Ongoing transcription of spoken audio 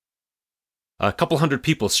A couple hundred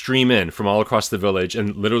people stream in from all across the village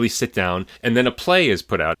and literally sit down, and then a play is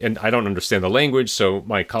put out. And I don't understand the language, so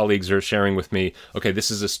my colleagues are sharing with me, okay,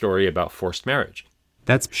 this is a story about forced marriage.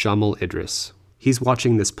 That's Shamal Idris. He's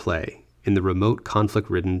watching this play in the remote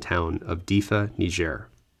conflict-ridden town of Difa, Niger.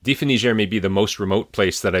 Difa, Niger may be the most remote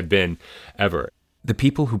place that I've been ever. The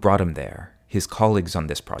people who brought him there, his colleagues on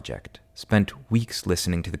this project, spent weeks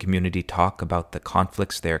listening to the community talk about the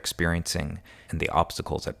conflicts they're experiencing and the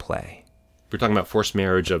obstacles at play. We're talking about forced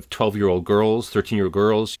marriage of 12-year-old girls, 13-year-old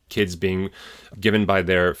girls, kids being given by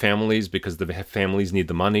their families because the families need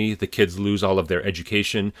the money. The kids lose all of their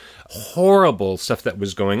education. Horrible stuff that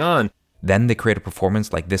was going on. Then they create a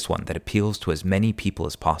performance like this one that appeals to as many people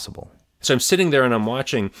as possible. So I'm sitting there and I'm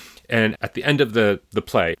watching, and at the end of the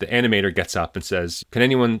play, the animator gets up and says, can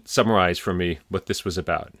anyone summarize for me what this was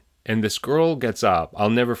about? And this girl gets up. I'll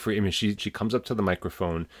never forget. I mean, she comes up to the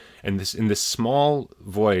microphone, and in this small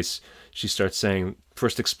voice, she starts saying,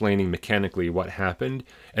 first explaining mechanically what happened,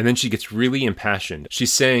 and then she gets really impassioned.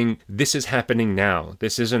 She's saying, this is happening now.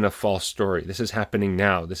 This isn't a false story. This is happening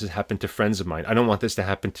now. This has happened to friends of mine. I don't want this to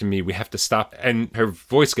happen to me. We have to stop. And her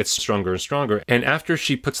voice gets stronger and stronger. And after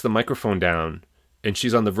she puts the microphone down, and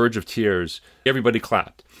she's on the verge of tears, everybody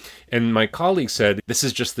clapped. And my colleague said, this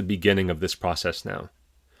is just the beginning of this process now.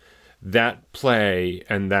 That play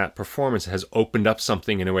and that performance has opened up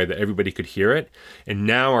something in a way that everybody could hear it. And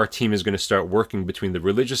now our team is going to start working between the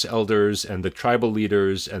religious elders and the tribal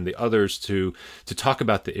leaders and the others to talk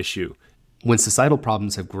about the issue. When societal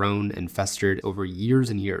problems have grown and festered over years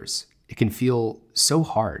and years, it can feel so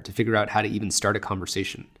hard to figure out how to even start a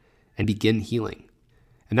conversation and begin healing.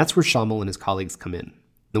 And that's where Shamal and his colleagues come in.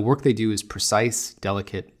 The work they do is precise,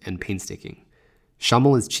 delicate, and painstaking.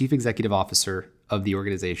 Shamal is Chief Executive Officer of the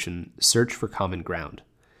organization Search for Common Ground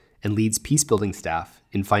and leads peace-building staff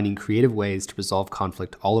in finding creative ways to resolve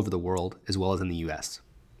conflict all over the world, as well as in the U.S.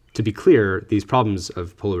 To be clear, these problems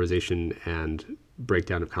of polarization and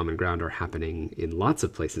breakdown of common ground are happening in lots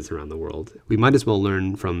of places around the world. We might as well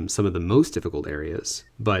learn from some of the most difficult areas.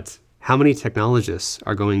 But how many technologists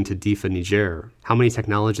are going to Difa, Niger? How many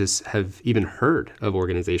technologists have even heard of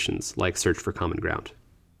organizations like Search for Common Ground?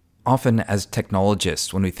 Often as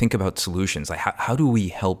technologists, when we think about solutions, like how do we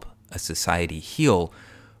help a society heal,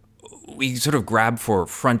 we sort of grab for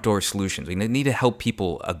front door solutions. We need to help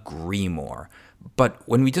people agree more. But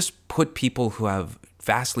when we just put people who have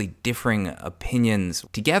vastly differing opinions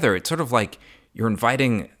together, it's sort of like you're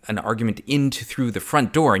inviting an argument through the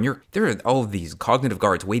front door, and there are all of these cognitive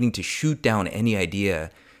guards waiting to shoot down any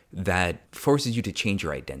idea that forces you to change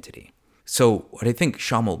your identity. So what I think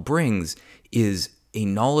Shamal brings is a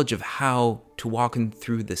knowledge of how to walk in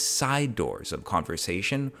through the side doors of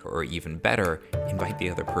conversation, or even better, invite the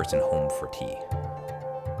other person home for tea.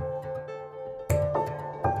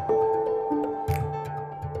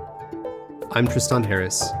 I'm Tristan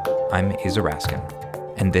Harris. I'm Asa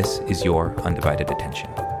Raskin, and this is Your Undivided Attention.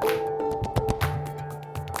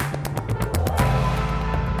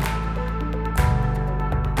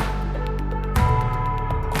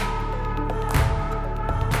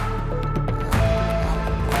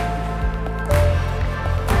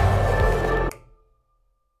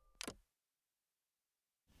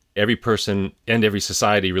 Every person and every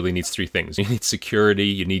society really needs three things. You need security,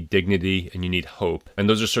 you need dignity, and you need hope. And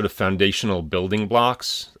those are sort of foundational building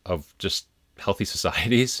blocks of just healthy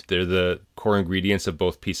societies. They're the core ingredients of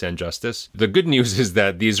both peace and justice. The good news is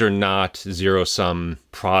that these are not zero-sum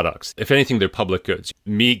products. If anything, they're public goods.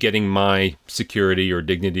 Me getting my security or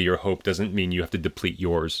dignity or hope doesn't mean you have to deplete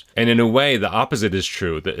yours. And in a way, the opposite is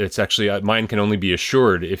true. That it's actually, mine can only be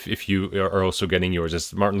assured if you are also getting yours.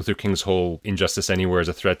 It's Martin Luther King's whole injustice anywhere is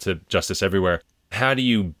a threat to justice everywhere. How do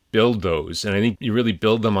you build those? And I think you really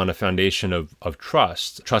build them on a foundation of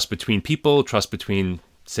trust. Trust between people, trust between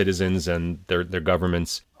citizens and their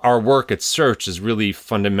governments. Our work at Search is really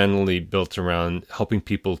fundamentally built around helping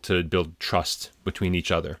people to build trust between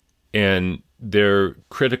each other. And there are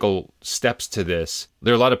critical steps to this.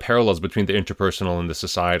 There are a lot of parallels between the interpersonal and the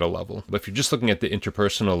societal level. But if you're just looking at the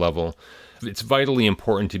interpersonal level, it's vitally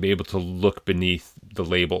important to be able to look beneath the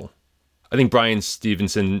label. I think Brian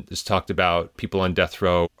Stevenson has talked about people on death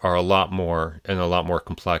row are a lot more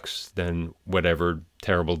complex than whatever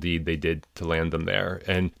terrible deed they did to land them there.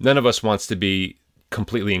 And none of us wants to be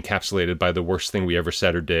completely encapsulated by the worst thing we ever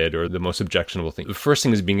said or did, or the most objectionable thing. The first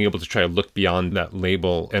thing is being able to try to look beyond that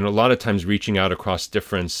label. And a lot of times reaching out across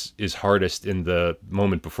difference is hardest in the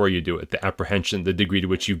moment before you do it, the apprehension, the degree to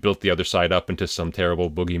which you've built the other side up into some terrible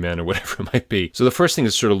boogeyman or whatever it might be. So the first thing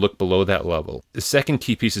is sort of look below that level. The second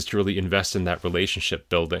key piece is to really invest in that relationship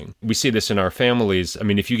building. We see this in our families. I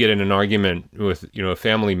mean, if you get in an argument with, a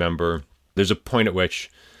family member, There's a point at which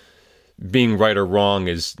being right or wrong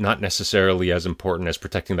is not necessarily as important as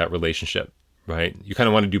protecting that relationship, right? You kind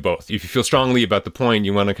of want to do both. If you feel strongly about the point,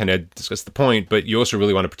 you want to kind of discuss the point, but you also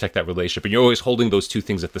really want to protect that relationship. And you're always holding those two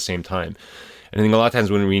things at the same time. And I think a lot of times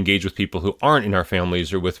when we engage with people who aren't in our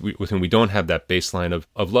families or with whom we don't have that baseline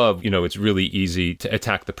of love, it's really easy to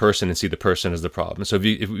attack the person and see the person as the problem. So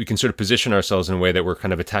if we can sort of position ourselves in a way that we're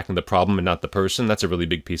kind of attacking the problem and not the person, that's a really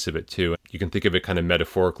big piece of it too. You can think of it kind of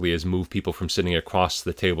metaphorically as move people from sitting across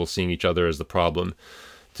the table, seeing each other as the problem,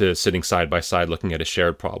 to sitting side by side, looking at a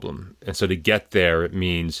shared problem. And so to get there, it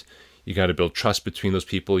means you got to build trust between those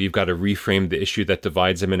people. You've got to reframe the issue that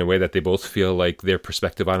divides them in a way that they both feel like their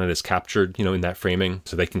perspective on it is captured, in that framing,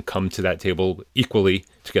 so they can come to that table equally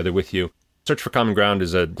together with you. Search for Common Ground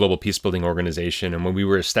is a global peacebuilding organization. And when we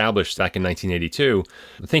were established back in 1982,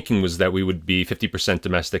 the thinking was that we would be 50%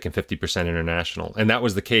 domestic and 50% international. And that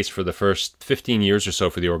was the case for the first 15 years or so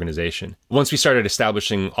for the organization. Once we started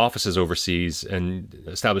establishing offices overseas and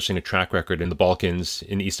establishing a track record in the Balkans,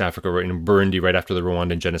 in East Africa, in Burundi, right after the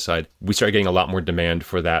Rwandan genocide, we started getting a lot more demand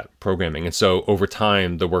for that programming. And so over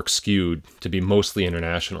time, the work skewed to be mostly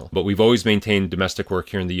international. But we've always maintained domestic work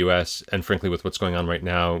here in the US. And frankly, with what's going on right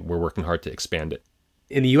now, we're working hard to expand it.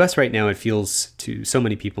 In the US right now, it feels to so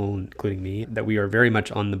many people, including me, that we are very much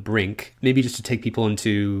on the brink. Maybe just to take people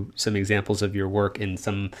into some examples of your work in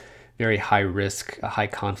some very high risk, high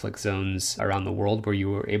conflict zones around the world where you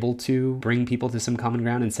were able to bring people to some common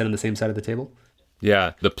ground and sit on the same side of the table.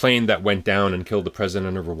 Yeah, the plane that went down and killed the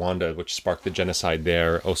president of Rwanda, which sparked the genocide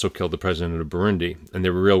there, also killed the president of Burundi. And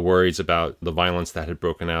there were real worries about the violence that had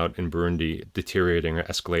broken out in Burundi deteriorating or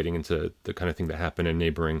escalating into the kind of thing that happened in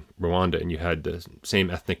neighboring Rwanda. And you had the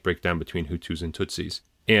same ethnic breakdown between Hutus and Tutsis.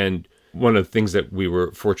 And one of the things that we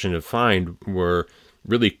were fortunate to find were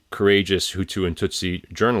really courageous Hutu and Tutsi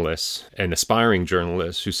journalists and aspiring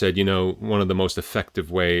journalists who said, one of the most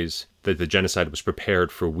effective ways that the genocide was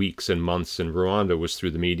prepared for weeks and months in Rwanda was through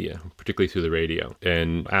the media, particularly through the radio.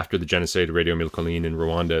 And after the genocide, Radio Mille Collines in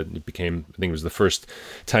Rwanda, it became, I think it was the first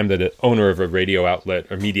time that an owner of a radio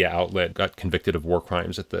outlet or media outlet got convicted of war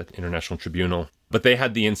crimes at the International Tribunal. But they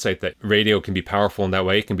had the insight that radio can be powerful in that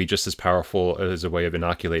way. It can be just as powerful as a way of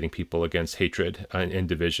inoculating people against hatred and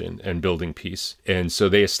division and building peace. And so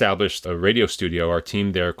they established a radio studio, our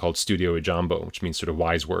team there, called Studio Ijambo, which means sort of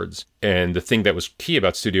wise words. And the thing that was key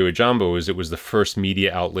about Studio Ijambo is it was the first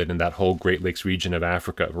media outlet in that whole Great Lakes region of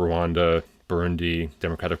Africa, Rwanda, Burundi,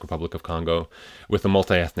 Democratic Republic of Congo, with a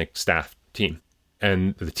multi-ethnic staff team.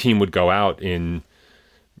 And the team would go out in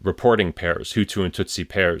reporting pairs, Hutu and Tutsi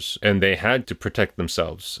pairs, and they had to protect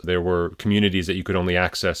themselves. There were communities that you could only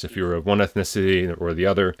access if you were of one ethnicity or the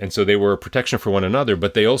other, and so they were a protection for one another,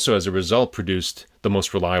 but they also, as a result, produced the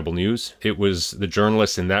most reliable news. It was the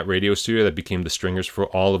journalists in that radio studio that became the stringers for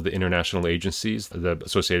all of the international agencies, the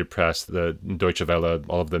Associated Press, the Deutsche Welle,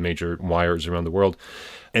 all of the major wires around the world.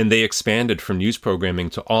 And they expanded from news programming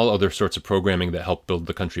to all other sorts of programming that helped build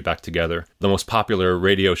the country back together. The most popular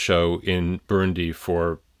radio show in Burundi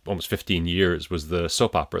for almost 15 years was the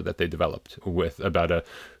soap opera that they developed about a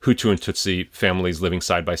Hutu and Tutsi families living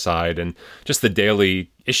side by side and just the daily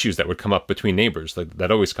issues that would come up between neighbors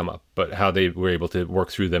that always come up, but how they were able to work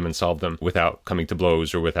through them and solve them without coming to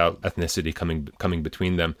blows or without ethnicity coming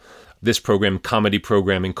between them. This program, comedy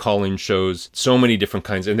programming, call-in shows, so many different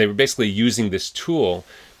kinds. And they were basically using this tool,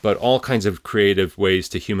 but all kinds of creative ways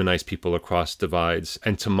to humanize people across divides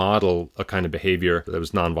and to model a kind of behavior that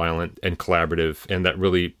was nonviolent and collaborative and that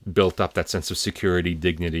really built up that sense of security,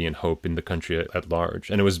 dignity, and hope in the country at large.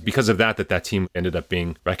 And it was because of that team ended up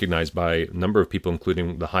being recognized by a number of people,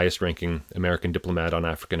 including the highest-ranking American diplomat on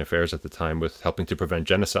African affairs at the time, with helping to prevent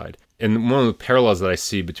genocide. And one of the parallels that I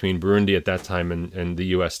see between Burundi at that time and the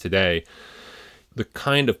U.S. today, the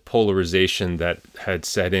kind of polarization that had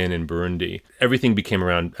set in Burundi, everything became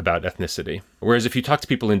about ethnicity. Whereas if you talk to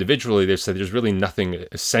people individually, they said there's really nothing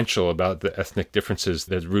essential about the ethnic differences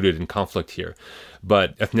that's rooted in conflict here.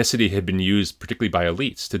 But ethnicity had been used particularly by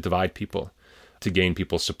elites to divide people, to gain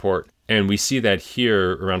people's support. And we see that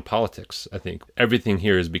here around politics, I think. Everything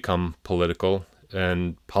here has become political,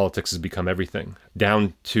 and politics has become everything,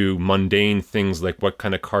 down to mundane things like what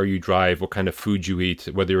kind of car you drive, what kind of food you eat,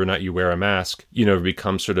 whether or not you wear a mask,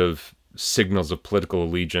 become sort of signals of political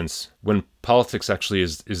allegiance, when politics actually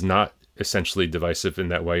is not essentially divisive in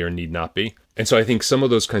that way or need not be. And so I think some of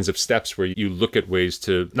those kinds of steps where you look at ways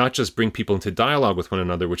to not just bring people into dialogue with one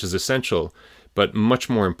another, which is essential, but much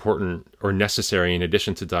more important or necessary in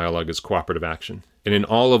addition to dialogue is cooperative action. And in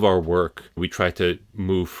all of our work, we try to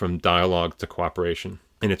move from dialogue to cooperation.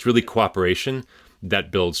 And it's really cooperation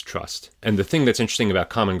that builds trust. And the thing that's interesting about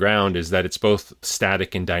common ground is that it's both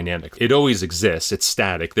static and dynamic. It always exists. It's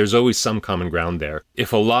static. There's always some common ground there.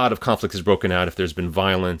 If a lot of conflict has broken out, if there's been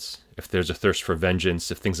violence, if there's a thirst for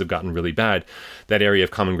vengeance, if things have gotten really bad, that area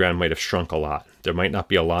of common ground might have shrunk a lot. There might not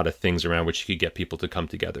be a lot of things around which you could get people to come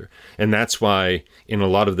together. And that's why in a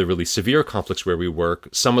lot of the really severe conflicts where we work,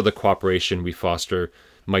 some of the cooperation we foster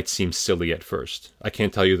might seem silly at first. I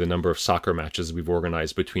can't tell you the number of soccer matches we've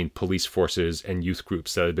organized between police forces and youth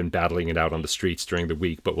groups that have been battling it out on the streets during the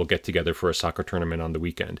week, but will get together for a soccer tournament on the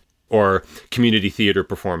weekend. Or community theater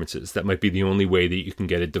performances. That might be the only way that you can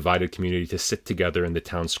get a divided community to sit together in the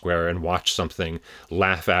town square and watch something,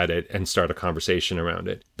 laugh at it, and start a conversation around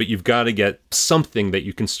it. But you've got to get something that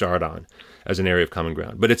you can start on as an area of common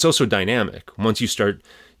ground. But it's also dynamic. Once you start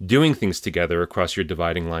doing things together across your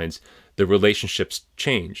dividing lines, the relationships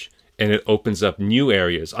change. And it opens up new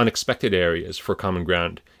areas, unexpected areas for common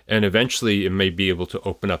ground. And eventually it may be able to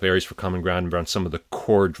open up areas for common ground around some of the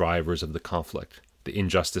core drivers of the conflict. The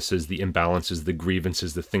injustices, the imbalances, the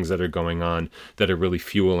grievances, the things that are going on that are really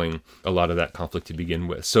fueling a lot of that conflict to begin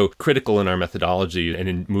with. So critical in our methodology and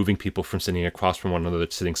in moving people from sitting across from one another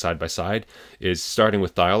to sitting side by side is starting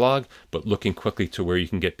with dialogue, but looking quickly to where you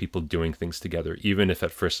can get people doing things together, even if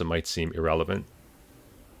at first it might seem irrelevant.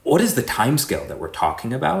 What is the timescale that we're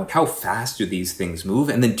talking about? How fast do these things move?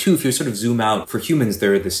 And then two, if you sort of zoom out, for humans,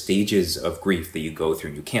 there are the stages of grief that you go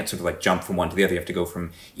through. You can't sort of like jump from one to the other. You have to go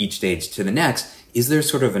from each stage to the next. Is there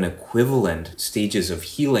sort of an equivalent stages of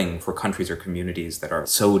healing for countries or communities that are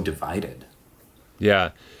so divided? Yeah,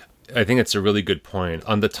 I think it's a really good point.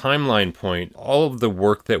 On the timeline point, all of the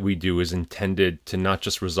work that we do is intended to not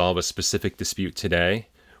just resolve a specific dispute today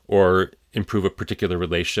or improve a particular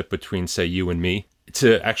relationship between, say, you and me,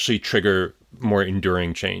 to actually trigger more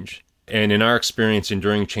enduring change. And in our experience,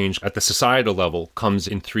 enduring change at the societal level comes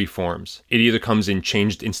in three forms. It either comes in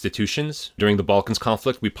changed institutions. During the Balkans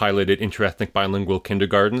conflict, we piloted interethnic bilingual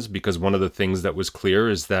kindergartens because one of the things that was clear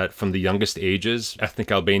is that from the youngest ages,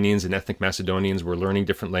 ethnic Albanians and ethnic Macedonians were learning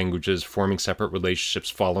different languages, forming separate relationships,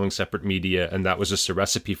 following separate media, and that was just a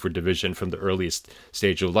recipe for division from the earliest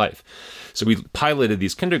stage of life. So we piloted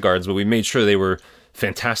these kindergartens, but we made sure they were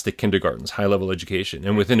fantastic kindergartens, high-level education.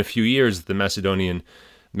 And within a few years, the Macedonian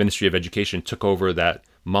Ministry of Education took over that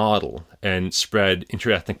model and spread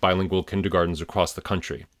interethnic bilingual kindergartens across the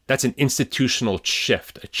country. That's an institutional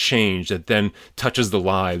shift, a change that then touches the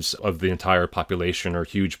lives of the entire population or a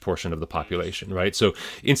huge portion of the population, right? So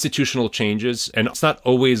institutional changes, and it's not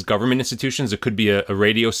always government institutions. It could be a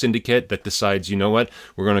radio syndicate that decides, you know what,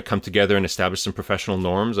 we're going to come together and establish some professional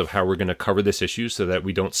norms of how we're going to cover this issue so that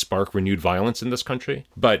we don't spark renewed violence in this country.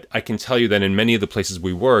 But I can tell you that in many of the places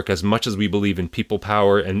we work, as much as we believe in people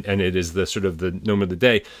power and it is the sort of the norm of the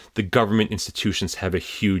day, the government institutions have a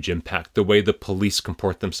huge impact. The way the police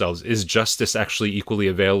comport themselves, is justice actually equally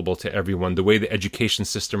available to everyone? The way the education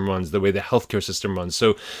system runs, the way the healthcare system runs.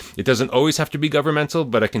 So it doesn't always have to be governmental,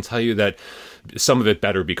 but I can tell you that some of it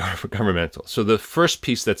better be governmental. So the first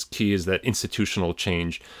piece that's key is that institutional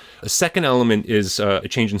change. A second element is a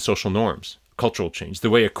change in social norms. Cultural change,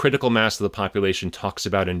 the way a critical mass of the population talks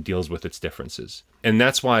about and deals with its differences. And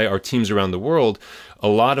that's why our teams around the world, a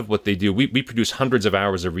lot of what they do, we produce hundreds of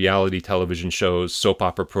hours of reality television shows, soap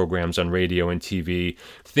opera programs on radio and TV,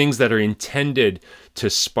 things that are intended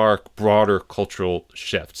to spark broader cultural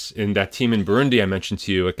shifts. In that team in Burundi I mentioned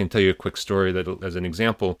to you, I can tell you a quick story that, as an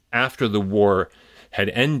example. After the war had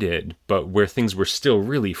ended, but where things were still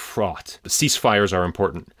really fraught, ceasefires are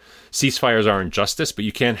important. Ceasefires aren't justice, but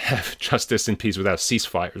you can't have justice and peace without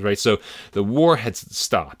ceasefires, right? So the war had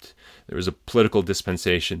stopped. There was a political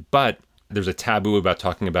dispensation, but there's a taboo about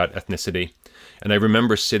talking about ethnicity. And I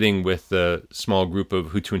remember sitting with a small group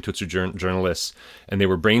of Hutu and Tutsi journalists, and they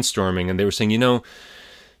were brainstorming, and they were saying, you know,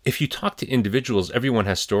 if you talk to individuals, everyone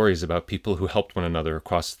has stories about people who helped one another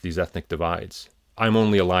across these ethnic divides. I'm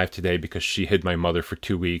only alive today because she hid my mother for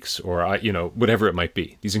 2 weeks, or whatever it might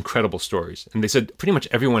be. These incredible stories. And they said pretty much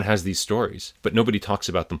everyone has these stories, but nobody talks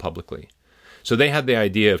about them publicly. So they had the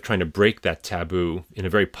idea of trying to break that taboo in a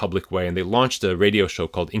very public way, and they launched a radio show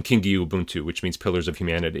called Inkingi Ubuntu, which means Pillars of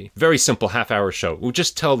Humanity. Very simple half-hour show. We'll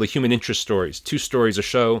just tell the human interest stories, 2 stories a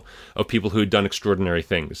show of people who had done extraordinary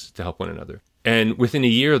things to help one another. And within a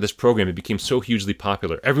year of this program, it became so hugely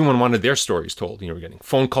popular. Everyone wanted their stories told. We're getting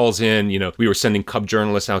phone calls in. We were sending cub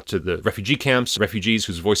journalists out to the refugee camps, refugees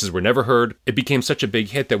whose voices were never heard. It became such a big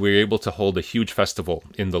hit that we were able to hold a huge festival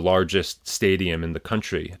in the largest stadium in the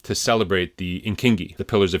country to celebrate the Inkingi, the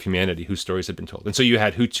Pillars of Humanity, whose stories had been told. And so you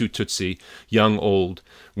had Hutu, Tutsi, young, old,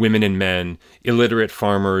 women and men, illiterate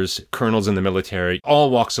farmers, colonels in the military.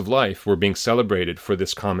 All walks of life were being celebrated for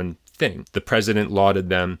this common thing. The president lauded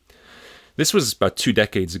them. This was about 2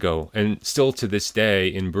 decades ago, and still to this day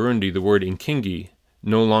in Burundi, the word inkingi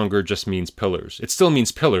no longer just means pillars. It still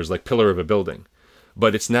means pillars, like pillar of a building,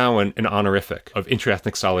 but it's now an honorific of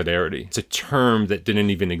interethnic solidarity. It's a term that didn't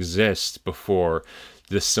even exist before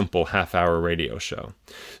this simple half-hour radio show.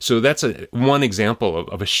 So that's one example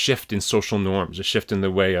of a shift in social norms, a shift in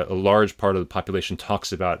the way a large part of the population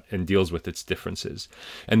talks about and deals with its differences.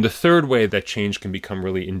 And the third way that change can become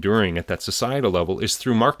really enduring at that societal level is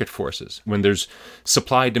through market forces, when there's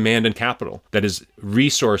supply, demand, and capital that is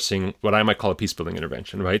resourcing what I might call a peace-building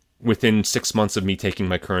intervention, right? Within 6 months of me taking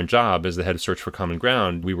my current job as the head of Search for Common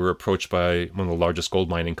Ground, we were approached by one of the largest gold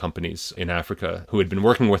mining companies in Africa who had been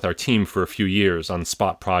working with our team for a few years on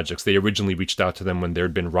spot projects. They originally reached out to them when there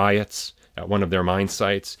had been riots at one of their mine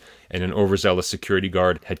sites and an overzealous security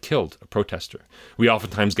guard had killed a protester. We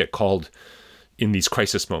oftentimes get called in these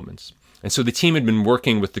crisis moments. And so the team had been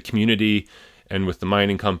working with the community and with the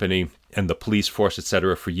mining company and the police force, et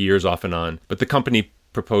cetera, for years off and on. But the company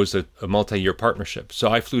proposed a multi-year partnership.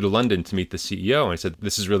 So I flew to London to meet the CEO and I said,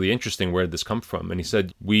 this is really interesting. Where did this come from? And he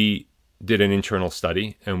said, we did an internal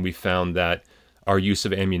study and we found that our use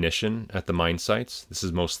of ammunition at the mine sites, this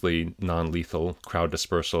is mostly non-lethal crowd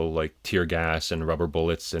dispersal like tear gas and rubber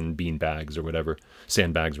bullets and bean bags or whatever,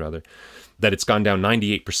 sandbags rather, that it's gone down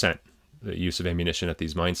 98%. The use of ammunition at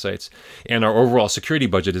these mine sites. And our overall security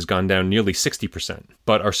budget has gone down nearly 60%.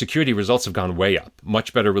 But our security results have gone way up.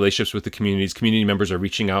 Much better relationships with the communities. Community members are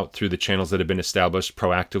reaching out through the channels that have been established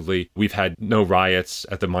proactively. We've had no riots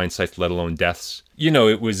at the mine sites, let alone deaths.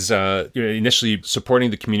 It was initially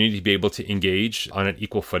supporting the community to be able to engage on an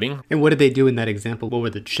equal footing. And what did they do in that example? What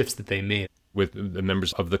were the shifts that they made? With the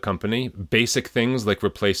members of the company, basic things like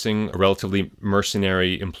replacing a relatively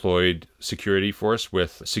mercenary employed security force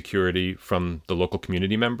with security from the local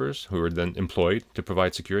community members who are then employed to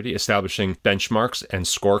provide security, establishing benchmarks and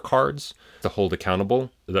scorecards to hold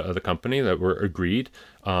accountable the company that were agreed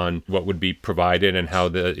on what would be provided and how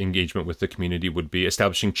the engagement with the community would be,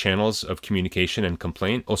 establishing channels of communication and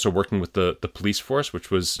complaint, also working with the police force, which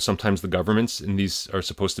was sometimes the governments, and these are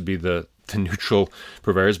supposed to be the neutral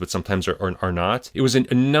purveyors, but sometimes are not. It was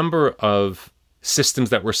a number of systems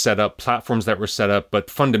that were set up, platforms that were set up, but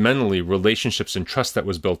fundamentally relationships and trust that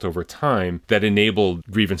was built over time that enabled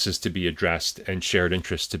grievances to be addressed and shared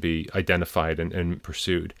interests to be identified and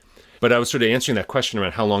pursued. But I was sort of answering that question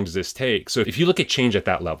around how long does this take? So if you look at change at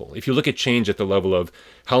that level, if you look at change at the level of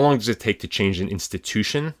how long does it take to change an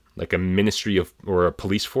institution, like a ministry or a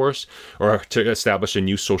police force, or to establish a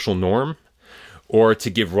new social norm, or to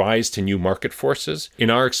give rise to new market forces, in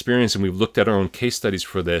our experience, and we've looked at our own case studies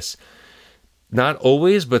for this, not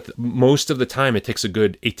always, but most of the time it takes a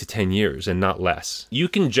good 8 to 10 years and not less. You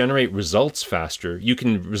can generate results faster. You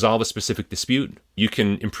can resolve a specific dispute. You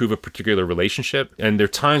can improve a particular relationship. And there are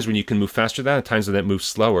times when you can move faster than that, times when that moves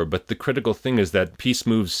slower. But the critical thing is that peace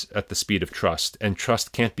moves at the speed of trust, and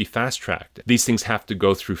trust can't be fast-tracked. These things have to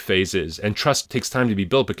go through phases, and trust takes time to be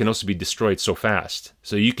built, but can also be destroyed so fast.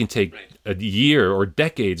 So you can take a year or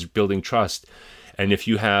decades building trust, and if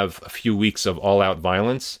you have a few weeks of all-out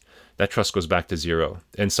violence, that trust goes back to zero,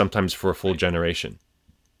 and sometimes for a full generation.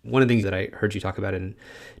 One of the things that I heard you talk about in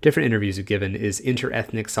different interviews you've given is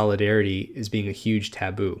interethnic solidarity as being a huge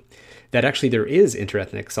taboo. That actually there is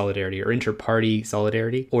interethnic solidarity or inter-party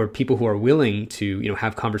solidarity, or people who are willing to,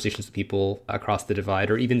 have conversations with people across the divide,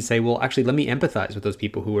 or even say, well, actually, let me empathize with those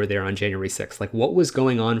people who were there on January 6th. Like, what was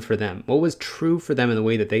going on for them? What was true for them in the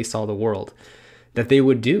way that they saw the world that they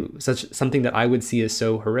would do? Something that I would see as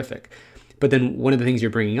so horrific. But then one of the things you're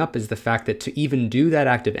bringing up is the fact that to even do that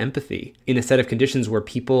act of empathy in a set of conditions where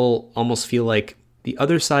people almost feel like the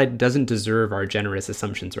other side doesn't deserve our generous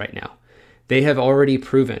assumptions right now. They have already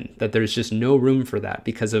proven that there's just no room for that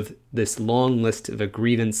because of this long list of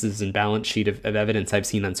grievances and balance sheet of evidence I've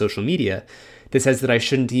seen on social media that says that I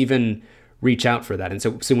shouldn't even reach out for that. And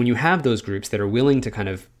so when you have those groups that are willing to kind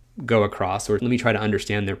of go across, or let me try to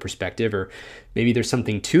understand their perspective, or maybe there's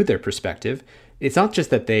something to their perspective, it's not just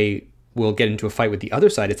that they will get into a fight with the other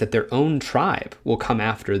side, it's that their own tribe will come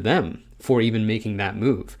after them for even making that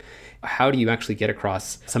move. How do you actually get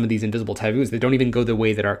across some of these invisible taboos that don't even go the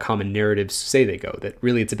way that our common narratives say they go? That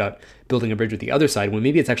really it's about building a bridge with the other side, when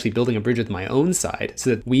maybe it's actually building a bridge with my own side so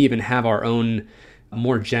that we even have our own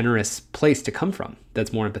more generous place to come from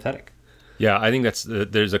that's more empathetic. Yeah, I think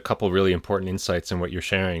there's a couple really important insights in what you're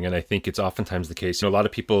sharing. And I think it's oftentimes the case. A lot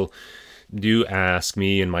of people do ask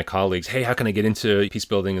me and my colleagues, hey, how can I get into peace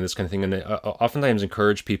building and this kind of thing? And I oftentimes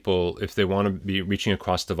encourage people, if they want to be reaching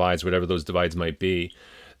across divides, whatever those divides might be,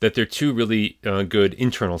 that there are two really good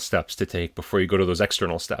internal steps to take before you go to those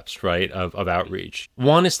external steps, right, of outreach.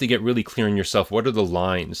 One is to get really clear in yourself. What are the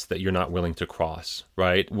lines that you're not willing to cross,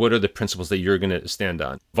 right? What are the principles that you're going to stand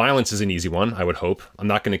on? Violence is an easy one, I would hope. I'm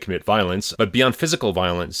not going to commit violence. But beyond physical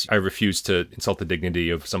violence, I refuse to insult the dignity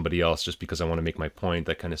of somebody else just because I want to make my point,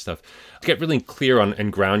 that kind of stuff. Get really clear on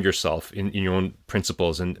and ground yourself in your own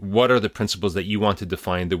principles. And what are the principles that you want to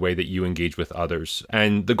define the way that you engage with others?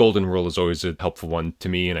 And the golden rule is always a helpful one to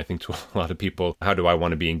me, and I think to a lot of people. How do I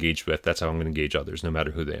want to be engaged with? That's how I'm going to engage others, no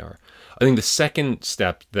matter who they are. I think the second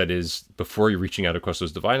step that is before you're reaching out across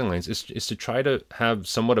those dividing lines is to try to have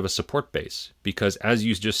somewhat of a support base. Because as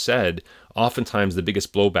you just said, oftentimes the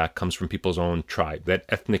biggest blowback comes from people's own tribe, that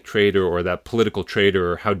ethnic traitor or that political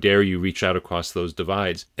traitor, or how dare you reach out across those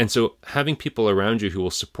divides. And so having people around you who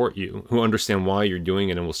will support you, who understand why you're doing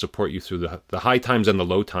it and will support you through the high times and the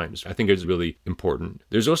low times, I think is really important.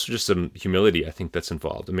 There's also just some humility, I think, that's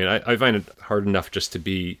involved. I mean, I find it hard enough just to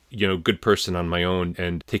be, good person on my own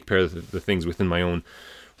and take care of the things within my own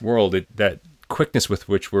world. That quickness with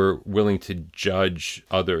which we're willing to judge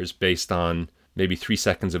others based on maybe 3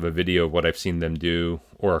 seconds of a video of what I've seen them do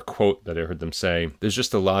or a quote that I heard them say. There's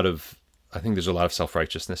just I think there's a lot of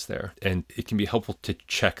self-righteousness there. And it can be helpful to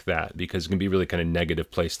check that because it can be a really kind of negative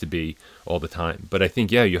place to be all the time. But I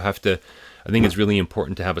think, I think it's really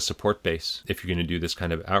important to have a support base if you're going to do this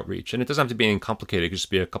kind of outreach. And it doesn't have to be anything complicated. It could just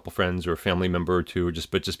be a couple friends or a family member or two,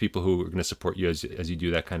 but just people who are going to support you as you do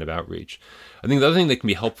that kind of outreach. I think the other thing that can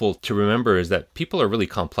be helpful to remember is that people are really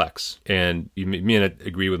complex. And you may not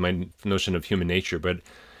agree with my notion of human nature, but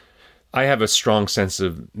I have a strong sense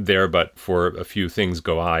of there, but for a few things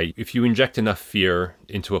go I. If you inject enough fear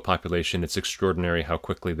into a population, it's extraordinary how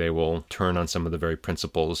quickly they will turn on some of the very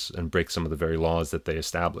principles and break some of the very laws that they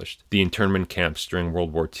established. The internment camps during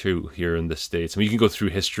World War II here in the States, you can go through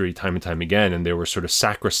history time and time again, and there were sort of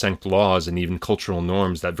sacrosanct laws and even cultural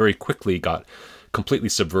norms that very quickly got completely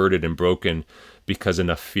subverted and broken because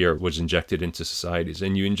enough fear was injected into societies.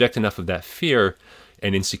 And you inject enough of that fear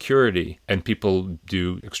and insecurity, and people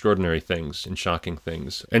do extraordinary things and shocking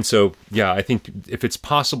things. And so, I think if it's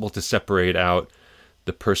possible to separate out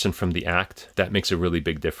the person from the act, that makes a really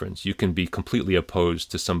big difference. You can be completely opposed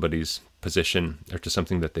to somebody's position or to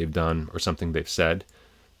something that they've done or something they've said,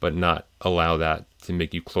 but not allow that to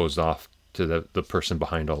make you closed off to the person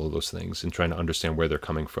behind all of those things and trying to understand where they're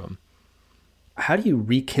coming from. How do you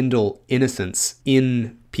rekindle innocence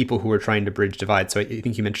in people who are trying to bridge divides? So I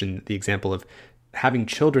think you mentioned the example of having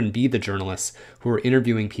children be the journalists who are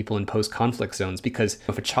interviewing people in post-conflict zones, because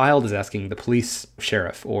if a child is asking the police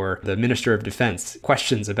sheriff or the minister of defense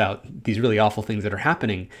questions about these really awful things that are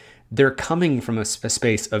happening, they're coming from a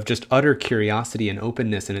space of just utter curiosity and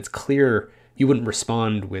openness, and it's clear you wouldn't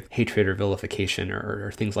respond with hatred or vilification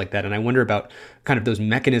or things like that. And I wonder about kind of those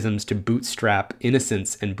mechanisms to bootstrap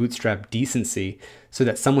innocence and bootstrap decency so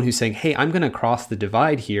that someone who's saying, hey, I'm going to cross the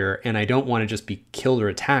divide here and I don't want to just be killed or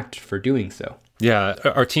attacked for doing so. Yeah,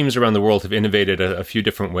 our teams around the world have innovated a few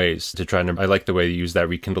different ways to try and, I like the way you use that,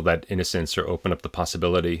 rekindle that innocence or open up the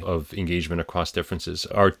possibility of engagement across differences.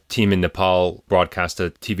 Our team in Nepal broadcast a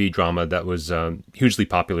TV drama that was hugely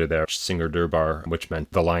popular there, Singer Durbar, which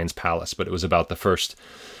meant the Lion's Palace, but it was about the first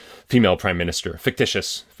female prime minister,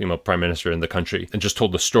 fictitious female prime minister in the country, and just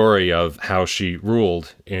told the story of how she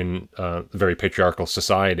ruled in a very patriarchal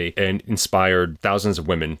society and inspired thousands of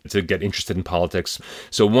women to get interested in politics.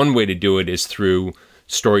 So one way to do it is through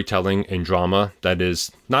storytelling and drama that is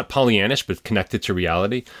not Pollyannish, but connected to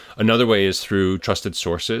reality. Another way is through trusted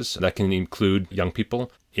sources that can include young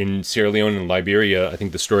people. In Sierra Leone and Liberia, I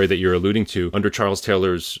think the story that you're alluding to, under Charles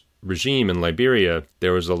Taylor's regime in Liberia,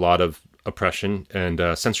 there was a lot of oppression and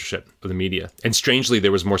censorship of the media. And strangely,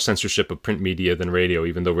 there was more censorship of print media than radio,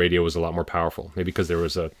 even though radio was a lot more powerful, maybe because there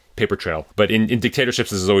was a paper trail. But in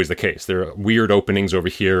dictatorships, this is always the case. There are weird openings over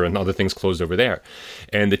here and other things closed over there.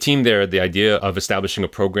 And the team there, the idea of establishing a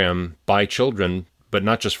program by children, but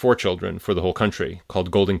not just for children, for the whole country,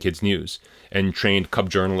 called Golden Kids News, and trained cub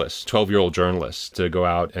journalists, 12-year-old journalists, to go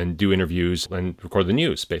out and do interviews and record the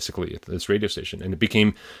news, basically, at this radio station. And it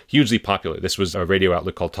became hugely popular. This was a radio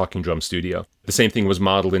outlet called Talking Drum Studio. The same thing was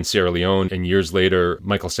modeled in Sierra Leone, and years later,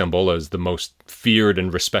 Michael Sambola is the most feared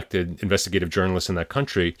and respected investigative journalist in that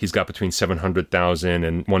country. He's got between 700,000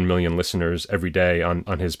 and 1 million listeners every day on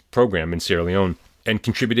his program in Sierra Leone, and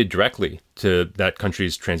contributed directly to that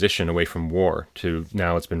country's transition away from war to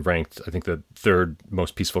now it's been ranked, I think, the third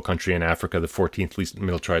most peaceful country in Africa, the 14th least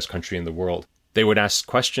militarized country in the world. They would ask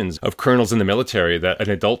questions of colonels in the military that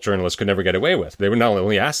an adult journalist could never get away with. They would not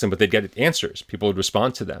only ask them, but they'd get answers. People would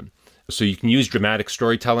respond to them. So you can use dramatic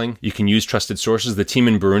storytelling. You can use trusted sources. The team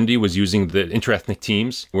in Burundi was using the interethnic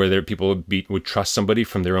teams where people would trust somebody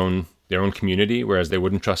from their own community, whereas they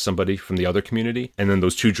wouldn't trust somebody from the other community. And then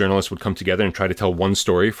those two journalists would come together and try to tell one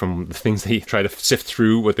story from the things they try to sift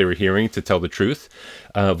through what they were hearing to tell the truth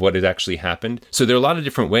of what had actually happened. So there are a lot of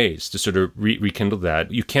different ways to sort of rekindle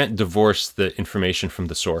that. You can't divorce the information from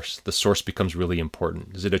the source. The source becomes really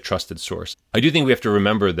important. Is it a trusted source? I do think we have to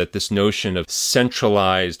remember that this notion of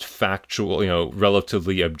centralized, factual,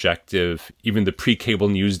 relatively objective, even the pre-cable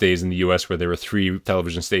news days in the US where there were 3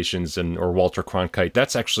 television stations or Walter Cronkite,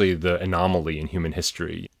 that's actually the anomaly in human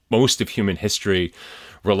history. Most of human history,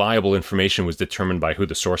 reliable information was determined by who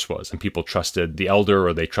the source was, and people trusted the elder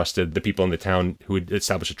or they trusted the people in the town who had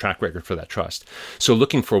established a track record for that trust. So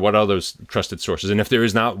looking for what are those trusted sources, and if there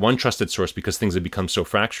is not one trusted source because things have become so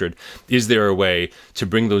fractured, is there a way to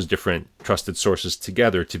bring those different trusted sources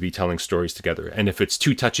together to be telling stories together? And if it's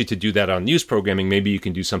too touchy to do that on news programming, maybe you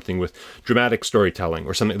can do something with dramatic storytelling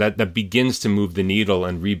or something that begins to move the needle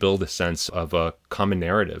and rebuild a sense of a common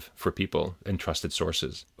narrative for people and trusted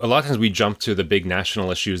sources. A lot of times we jump to the big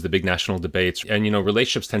national issues, the big national debates, and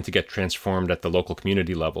relationships tend to get transformed at the local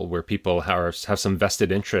community level where people have some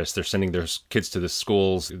vested interest. They're sending their kids to the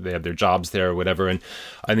schools, they have their jobs there or whatever. And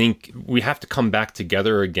I think we have to come back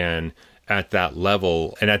together again at that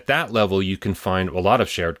level. And at that level, you can find a lot of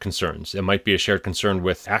shared concerns. It might be a shared concern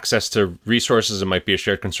with access to resources. It might be a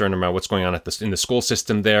shared concern about what's going on in the school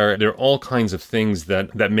system there. There are all kinds of things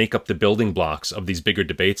that make up the building blocks of these bigger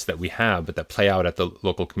debates that we have, but that play out at the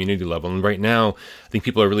local community level. And right now, I think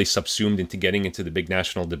people are really subsumed into getting into the big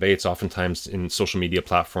national debates, oftentimes in social media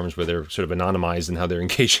platforms where they're sort of anonymized in how they're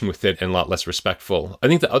engaging with it and a lot less respectful. I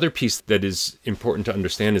think the other piece that is important to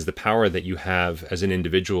understand is the power that you have as an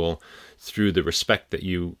individual through the respect that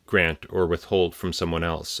you grant or withhold from someone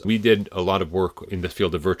else. We did a lot of work in the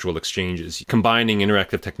field of virtual exchanges, combining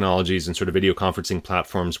interactive technologies and sort of video conferencing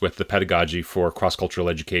platforms with the pedagogy for cross-cultural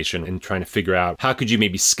education and trying to figure out how could you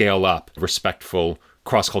maybe scale up respectful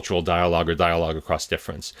cross-cultural dialogue or dialogue across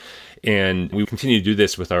difference. And we continue to do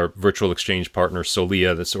this with our virtual exchange partner,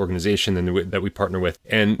 Solia, this organization that we partner with.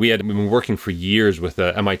 And we've been working for years with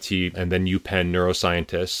MIT and then UPenn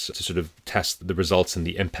neuroscientists to sort of test the results and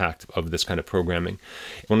the impact of this kind of programming.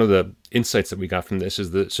 One of the insights that we got from this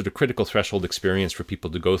is the sort of critical threshold experience for people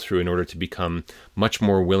to go through in order to become much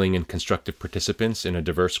more willing and constructive participants in a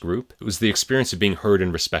diverse group. It was the experience of being heard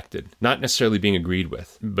and respected, not necessarily being agreed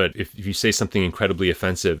with. But if you say something incredibly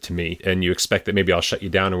offensive to me and you expect that maybe I'll shut you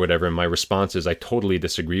down or whatever, and my response is, I totally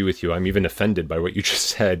disagree with you. I'm even offended by what you just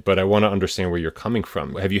said, but I want to understand where you're coming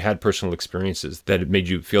from. Have you had personal experiences that have made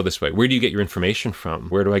you feel this way? Where do you get your information from?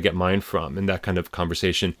 Where do I get mine from? And that kind of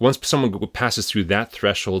conversation. Once someone passes through that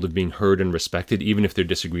threshold of being heard and respected, even if they're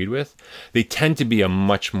disagreed with, they tend to be a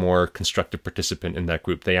much more constructive participant in that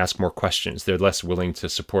group. They ask more questions. They're less willing to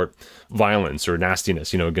support violence or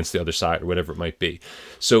nastiness, against the other side or whatever it might be.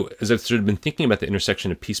 So as I've sort of been thinking about the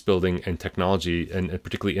intersection of peace building and technology and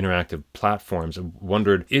particularly interactive platforms, I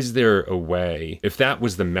wondered, is there a way, if that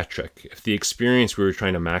was the metric, if the experience we were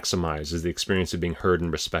trying to maximize is the experience of being heard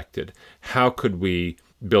and respected, how could we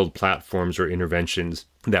build platforms or interventions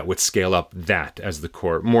that would scale up that as the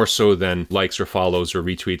core, more so than likes or follows or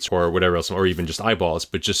retweets or whatever else, or even just eyeballs,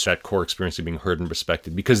 but just that core experience of being heard and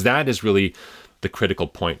respected, because that is really the critical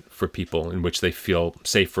point for people in which they feel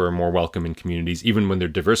safer and more welcome in communities, even when they're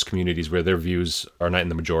diverse communities where their views are not in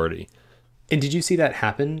the majority. And did you see that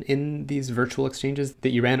happen in these virtual exchanges that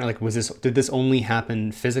you ran? Or did this only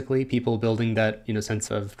happen physically, people building that,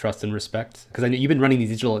 sense of trust and respect? Because I know you've been running these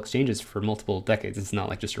digital exchanges for multiple decades. It's not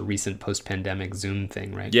like just a recent post-pandemic Zoom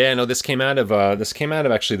thing, right? Yeah, no, this came out of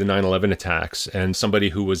actually the 9/11 attacks, and somebody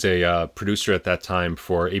who was a producer at that time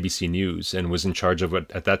for ABC News and was in charge of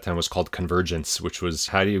what at that time was called Convergence, which was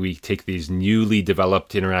how do we take these newly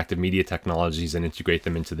developed interactive media technologies and integrate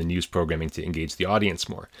them into the news programming to engage the audience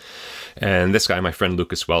more. And this guy, my friend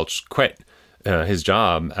Lucas Welch, quit his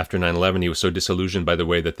job after 9/11. He was so disillusioned by the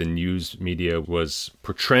way that the news media was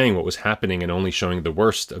portraying what was happening and only showing the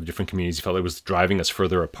worst of different communities. He felt it was driving us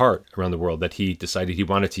further apart around the world, that he decided he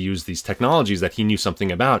wanted to use these technologies that he knew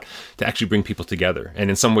something about to actually bring people together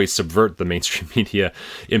and in some ways subvert the mainstream media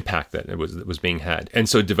impact that was being had. And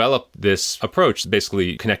so developed this approach,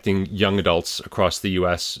 basically connecting young adults across the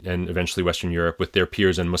US and eventually Western Europe with their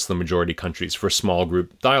peers in Muslim majority countries for small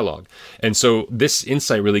group dialogue. And so this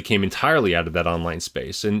insight really came entirely out of of that online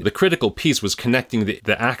space. And the critical piece was connecting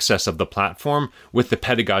the access of the platform with the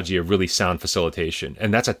pedagogy of really sound facilitation.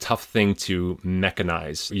 And that's a tough thing to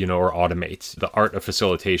mechanize, or automate. The art of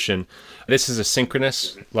facilitation. This is a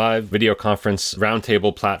synchronous live video conference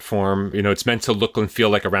roundtable platform. It's meant to look and feel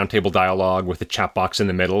like a roundtable dialogue with a chat box in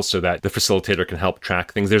the middle so that the facilitator can help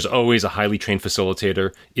track things. There's always a highly trained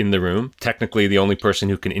facilitator in the room. Technically, the only person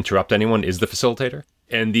who can interrupt anyone is the facilitator.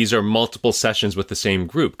 And these are multiple sessions with the same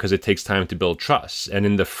group because it takes time to build trust. And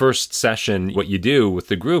in the first session, what you do with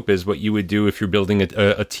the group is what you would do if you're building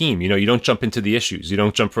a team. You don't jump into the issues. You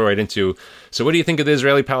don't jump right into, so what do you think of the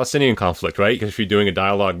Israeli-Palestinian conflict, right? Because if you're doing a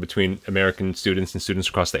dialogue between American students and students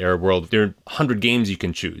across the Arab world, there are 100 games you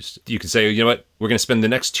can choose. You can say, you know what, we're going to spend the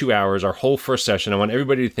next 2 hours, our whole first session, I want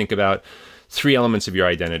everybody to think about 3 elements of your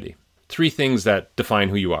identity. 3 things that define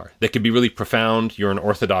who you are. They could be really profound. You're an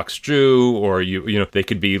Orthodox Jew, or they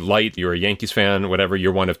could be light. You're a Yankees fan, whatever.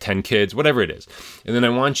 You're one of 10 kids, whatever it is. And then I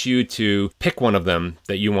want you to pick one of them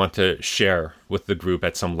that you want to share with the group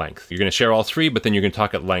at some length. You're going to share all 3, but then you're going to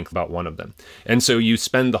talk at length about one of them. And so you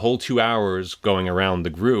spend the whole 2 hours going around the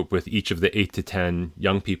group with each of the 8 to 10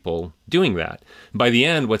 young people doing that. By the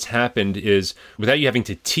end, what's happened is, without you having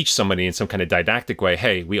to teach somebody in some kind of didactic way,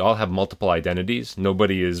 hey, we all have multiple identities.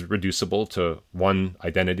 Nobody is reducible to one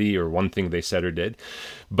identity or one thing they said or did,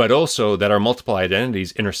 but also that our multiple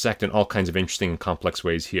identities intersect in all kinds of interesting and complex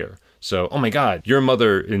ways here. So, oh my God, your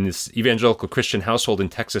mother in this evangelical Christian household in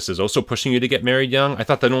Texas is also pushing you to get married young? I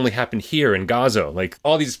thought that only happened here in Gaza. Like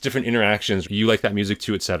all these different interactions, you like that music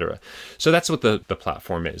too, etc. So that's what the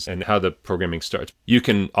platform is and how the programming starts. You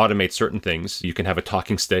can automate certain things. You can have a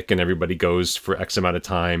talking stick and everybody goes for X amount of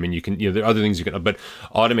time, and you can, there are other things you can, but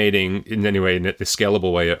automating in any way, in a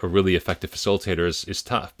scalable way, a really effective facilitator is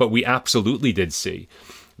tough. But we absolutely did see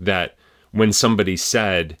that when somebody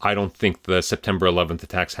said, I don't think the September 11th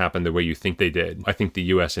attacks happened the way you think they did. I think the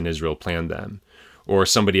US and Israel planned them. Or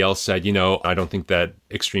somebody else said, I don't think that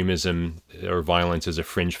extremism or violence is a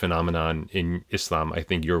fringe phenomenon in Islam. I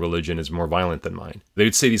think your religion is more violent than mine. They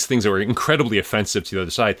would say these things that were incredibly offensive to the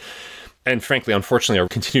other side. And frankly, unfortunately,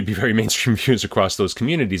 continue to be very mainstream views across those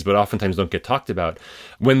communities, but oftentimes don't get talked about.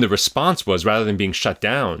 When the response was, rather than being shut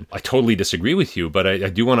down, I totally disagree with you, but I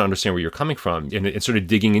do want to understand where you're coming from. And sort of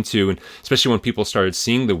digging into, and especially when people started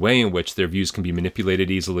seeing the way in which their views can be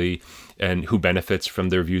manipulated easily and who benefits from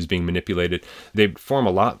their views being manipulated, they form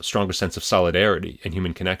a lot stronger sense of solidarity and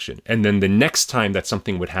human connection. And then the next time that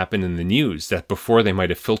something would happen in the news, that before they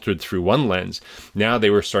might have filtered through one lens, now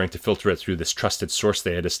they were starting to filter it through this trusted source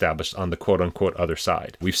they had established on the quote-unquote other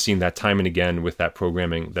side. We've seen that time and again with that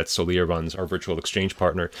programming that Solia runs, our virtual exchange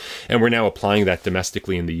partner, and we're now applying that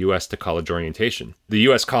domestically in the U.S. to college orientation. The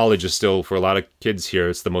U.S. college is still, for a lot of kids here,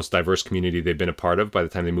 it's the most diverse community they've been a part of by the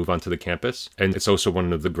time they move onto the campus, and it's also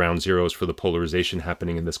one of the ground zeros for the polarization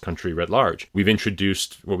happening in this country writ large. We've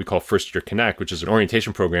introduced what we call First Year Connect, which is an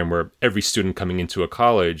orientation program where every student coming into a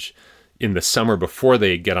college in the summer before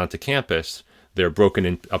they get onto campus, they're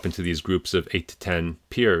broken up into these groups of 8 to 10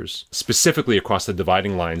 peers, specifically across the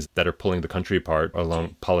dividing lines that are pulling the country apart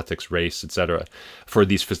along politics, race, etc., for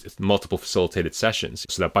these multiple facilitated sessions,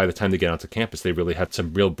 so that by the time they get onto campus, they really had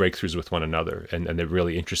some real breakthroughs with one another, and they're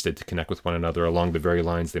really interested to connect with one another along the very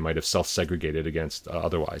lines they might have self-segregated against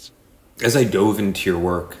otherwise. As I dove into your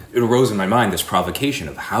work, it arose in my mind this provocation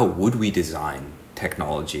of how would we design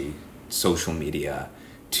technology, social media,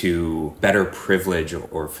 to better privilege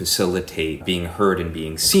or facilitate being heard and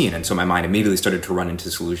being seen. And so my mind immediately started to run into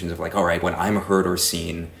solutions of like, all right, when I'm heard or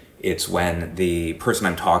seen, it's when the person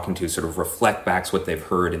I'm talking to sort of reflect back what they've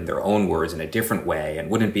heard in their own words in a different way. And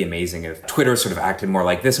wouldn't it be amazing if Twitter sort of acted more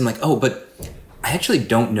like this? I'm like, oh, but I actually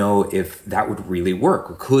don't know if that would really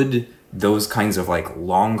work. Could those kinds of like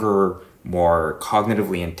longer, more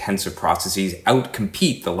cognitively intensive processes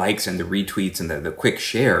outcompete the likes and the retweets and the quick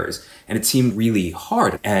shares? And it seemed really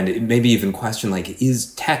hard. And it maybe even question, like,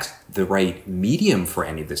 is text the right medium for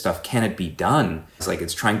any of this stuff? Can it be done? It's like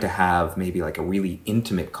it's trying to have maybe like a really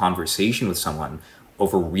intimate conversation with someone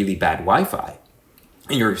over really bad Wi-Fi.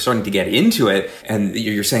 And you're starting to get into it, and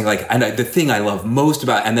you're saying like, and the thing I love most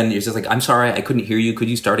about, and then you're just like, I'm sorry, I couldn't hear you. Could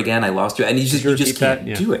you start again? I lost you. And you just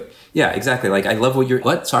can't do it. Yeah, exactly. Like, I love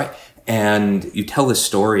what? Sorry. And you tell this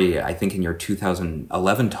story, I think in your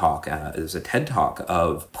 2011 talk, it was a TED talk,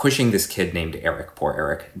 of pushing this kid named Eric, poor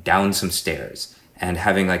Eric, down some stairs and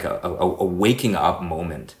having like a waking up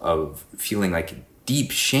moment of feeling like deep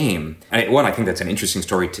shame. And one, I think that's an interesting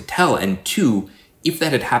story to tell. And two, if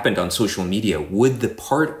that had happened on social media, would the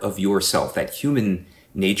part of yourself, that human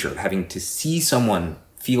nature of having to see someone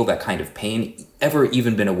feel that kind of pain ever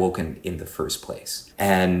even been awoken in the first place.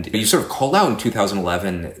 And you sort of called out in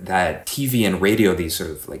 2011 that TV and radio, these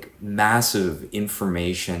sort of like massive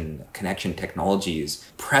information connection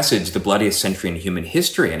technologies, presage the bloodiest century in human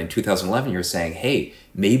history. And in 2011, you're saying, hey,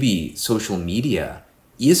 maybe social media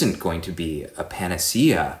isn't going to be a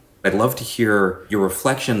panacea. I'd love to hear your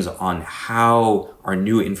reflections on how our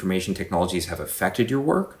new information technologies have affected your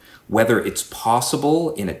work, whether it's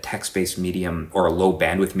possible in a text-based medium or a low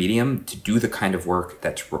bandwidth medium to do the kind of work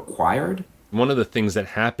that's required. One of the things that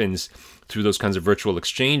happens through those kinds of virtual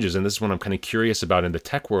exchanges, and this is what I'm kind of curious about in the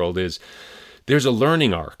tech world, is there's a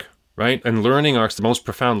learning arc, right? And learning arcs, the most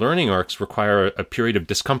profound learning arcs require a period of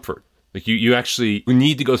discomfort. Like you actually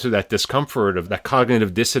need to go through that discomfort of that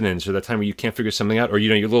cognitive dissonance, or that time where you can't figure something out, or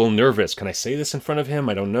you're a little nervous. Can I say this in front of him?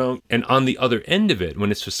 I don't know. And on the other end of it,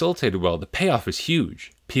 when it's facilitated well, the payoff is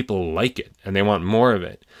huge. People like it and they want more of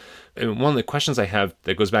it. And one of the questions I have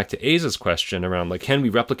that goes back to Aza's question around like, can we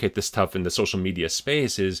replicate this stuff in the social media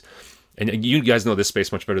space is, and you guys know this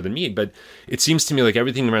space much better than me, but it seems to me like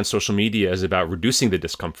everything around social media is about reducing the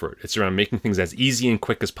discomfort. It's around making things as easy and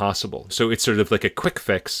quick as possible. So it's sort of like a quick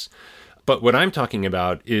fix. But what I'm talking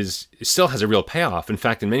about is it still has a real payoff. In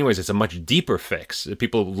fact, in many ways, it's a much deeper fix.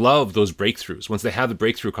 People love those breakthroughs. Once they have the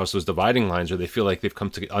breakthrough across those dividing lines, or they feel like they've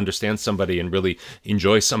come to understand somebody and really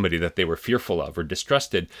enjoy somebody that they were fearful of or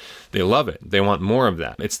distrusted, they love it. They want more of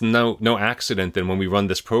that. It's no accident that when we run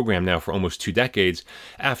this program now for almost 2 decades,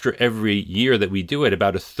 after every year that we do it,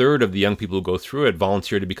 about a third of the young people who go through it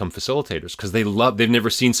volunteer to become facilitators because they've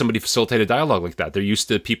never seen somebody facilitate a dialogue like that. They're used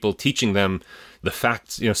to people teaching them the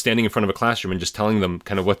facts, standing in front of a classroom and just telling them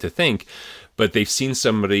kind of what to think. But they've seen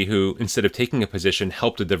somebody who, instead of taking a position,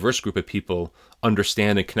 helped a diverse group of people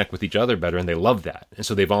understand and connect with each other better, and they love that. And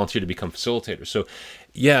so they volunteer to become facilitators. So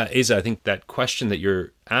yeah, Aza, I think that question that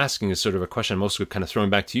you're asking is sort of a question I'm also kind of throwing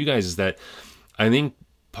back to you guys, is that I think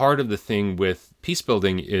part of the thing with peace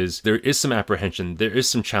building is there is some apprehension, there is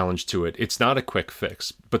some challenge to it. It's not a quick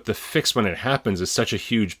fix, but the fix when it happens is such a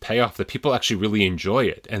huge payoff that people actually really enjoy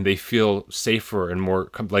it and they feel safer and more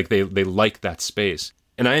like they like that space.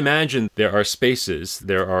 And I imagine there are spaces,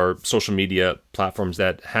 there are social media platforms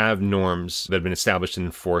that have norms that have been established and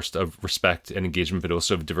enforced of respect and engagement, but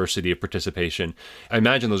also of diversity of participation. I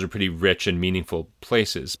imagine those are pretty rich and meaningful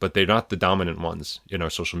places, but they're not the dominant ones in our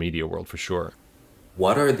social media world for sure.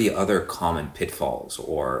 What are the other common pitfalls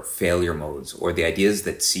or failure modes or the ideas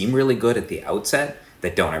that seem really good at the outset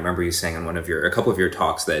that don't? I remember you saying on a couple of your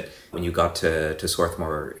talks that when you got to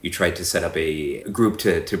Swarthmore, you tried to set up a group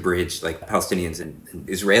to bridge like Palestinians and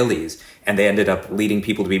Israelis, and they ended up leading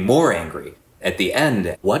people to be more angry. At the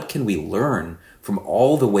end, what can we learn from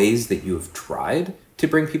all the ways that you have tried to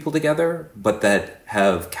bring people together, but that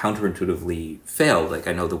have counterintuitively failed? Like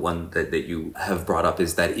I know the one that you have brought up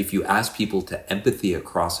is that if you ask people to empathy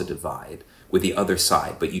across a divide with the other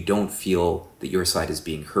side, but you don't feel that your side is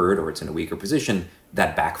being heard or it's in a weaker position,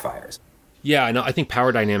 that backfires. Yeah, no, I think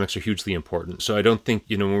power dynamics are hugely important. So I don't think,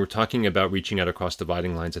 when we're talking about reaching out across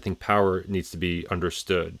dividing lines, I think power needs to be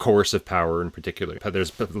understood. Coercive power in particular.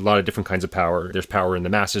 There's a lot of different kinds of power. There's power in the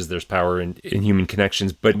masses, there's power in human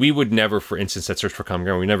connections. But we would never, for instance, at Search for Common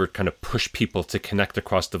Ground, we never kind of push people to connect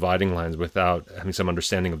across dividing lines without having some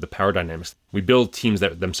understanding of the power dynamics. We build teams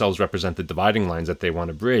that themselves represent the dividing lines that they want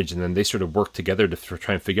to bridge, and then they sort of work together to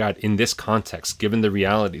try and figure out, in this context, given the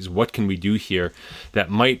realities, what can we do here that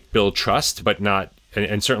might build trust, but not,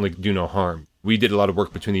 and certainly do no harm. We did a lot of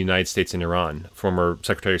work between the United States and Iran. Former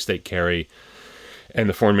Secretary of State Kerry and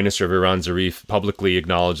the foreign minister of Iran, Zarif, publicly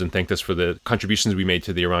acknowledged and thanked us for the contributions we made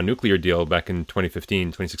to the Iran nuclear deal back in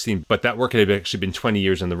 2015, 2016. But that work had actually been 20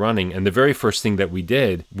 years in the running. And the very first thing that we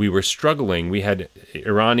did, we were struggling. We had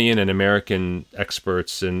Iranian and American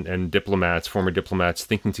experts and diplomats, former diplomats,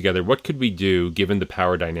 thinking together, what could we do given the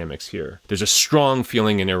power dynamics here? There's a strong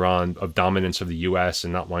feeling in Iran of dominance of the U.S.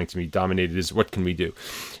 and not wanting to be dominated. Is what can we do?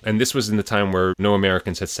 And this was in the time where no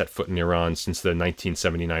Americans had set foot in Iran since the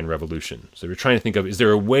 1979 revolution. So we're trying to think of, is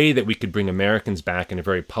there a way that we could bring Americans back in a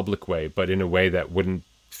very public way, but in a way that wouldn't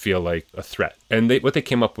feel like a threat? And what they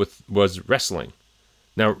came up with was wrestling.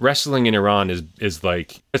 Now, wrestling in Iran is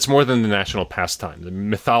like, it's more than the national pastime. The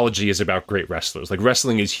mythology is about great wrestlers. Like,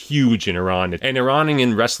 wrestling is huge in Iran. And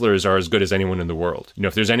Iranian wrestlers are as good as anyone in the world.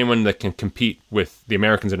 If there's anyone that can compete with the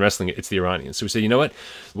Americans in wrestling, it's the Iranians. So we say,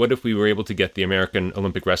 what if we were able to get the American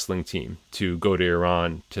Olympic wrestling team to go to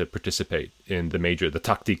Iran to participate in the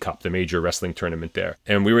Takti Cup, the major wrestling tournament there.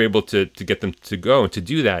 And we were able to get them to go and to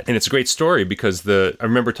do that. And it's a great story because I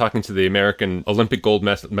remember talking to the American Olympic gold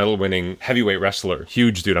medal winning heavyweight wrestler,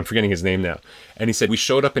 huge dude, I'm forgetting his name now. And he said, we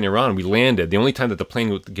showed up in Iran, we landed. The only time that the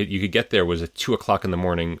plane you could get there was at 2:00 in the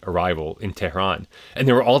morning arrival in Tehran. And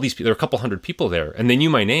there were all these people, there were a couple hundred people there, and they knew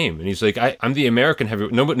my name. And he's like, I'm the American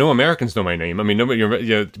heavyweight. No Americans know my name. I mean,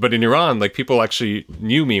 nobody, but in Iran, like, people actually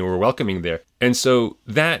knew me and were welcoming there. And so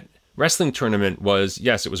that wrestling tournament was,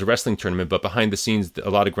 yes, it was a wrestling tournament, but behind the scenes, a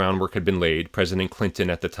lot of groundwork had been laid. President Clinton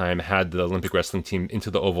at the time had the Olympic wrestling team into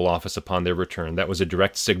the Oval Office upon their return. That was a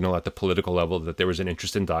direct signal at the political level that there was an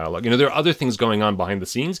interest in dialogue. There are other things going on behind the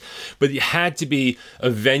scenes, but it had to be a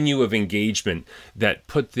venue of engagement that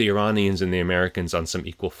put the Iranians and the Americans on some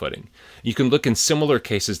equal footing. You can look in similar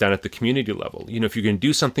cases down at the community level. If you're going to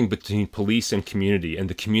do something between police and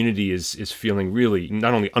the community is feeling really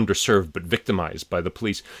not only underserved, but victimized by the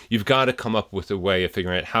police, you've got to come up with a way of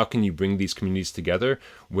figuring out how can you bring these communities together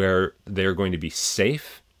where they're going to be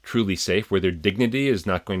safe, truly safe, where their dignity is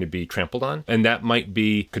not going to be trampled on. And that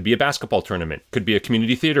could be a basketball tournament, could be a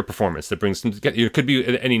community theater performance that brings them together. It could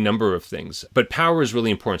be any number of things. But power is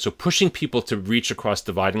really important. So pushing people to reach across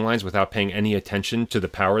dividing lines without paying any attention to the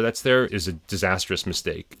power that's there is a disastrous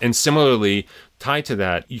mistake. And similarly, tied to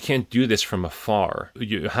that, you can't do this from afar.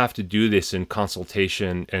 You have to do this in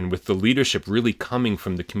consultation and with the leadership really coming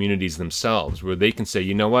from the communities themselves, where they can say,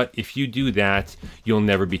 you know what, if you do that, you'll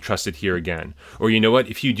never be trusted here again. Or you know what,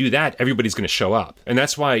 if you do that, everybody's going to show up. And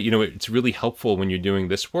that's why, it's really helpful when you're doing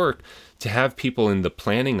this work to have people in the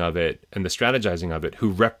planning of it and the strategizing of it who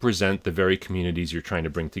represent the very communities you're trying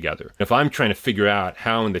to bring together. If I'm trying to figure out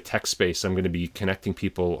how in the tech space I'm going to be connecting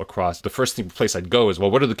people across, the first place I'd go is,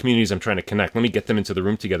 well, what are the communities I'm trying to connect? Let me get them into the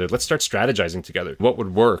room together. Let's start strategizing together. What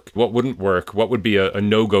would work? What wouldn't work? What would be a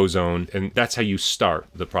no-go zone? And that's how you start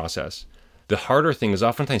the process. The harder thing is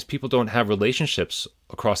oftentimes people don't have relationships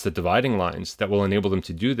across the dividing lines that will enable them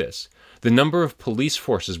to do this. The number of police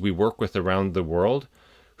forces we work with around the world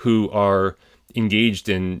who are engaged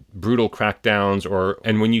in brutal crackdowns,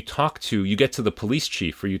 and when you get to the police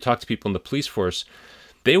chief or you talk to people in the police force,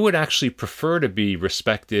 they would actually prefer to be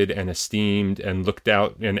respected and esteemed and looked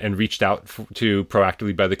out and reached out to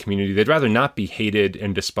proactively by the community. They'd rather not be hated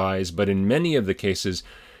and despised, but in many of the cases,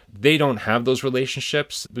 they don't have those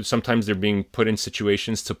relationships. Sometimes they're being put in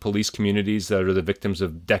situations to police communities that are the victims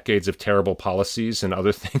of decades of terrible policies and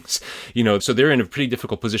other things, so they're in a pretty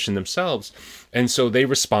difficult position themselves. And so they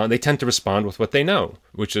tend to respond with what they know,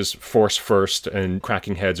 which is force first and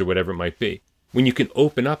cracking heads or whatever it might be. When you can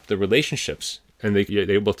open up the relationships and they're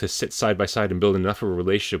able to sit side by side and build enough of a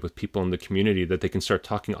relationship with people in the community that they can start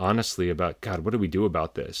talking honestly about, God, what do we do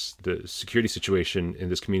about this? The security situation in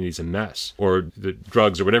this community is a mess, or the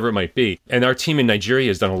drugs, or whatever it might be. And our team in Nigeria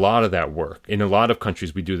has done a lot of that work. In a lot of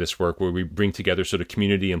countries, we do this work where we bring together sort of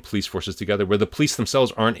community and police forces together, where the police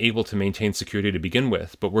themselves aren't able to maintain security to begin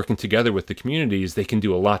with, but working together with the communities, they can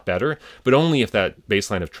do a lot better, but only if that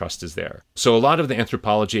baseline of trust is there. So a lot of the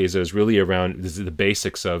anthropology is really around the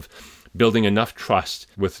basics of building enough trust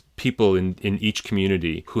with people in each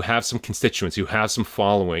community who have some constituents, who have some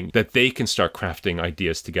following, that they can start crafting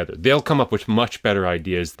ideas together. They'll come up with much better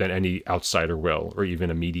ideas than any outsider will, or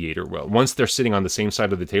even a mediator will. Once they're sitting on the same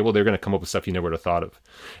side of the table, they're going to come up with stuff you never would have thought of.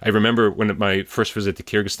 I remember when my first visit to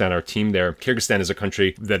Kyrgyzstan, our team there, Kyrgyzstan is a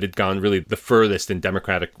country that had gone really the furthest in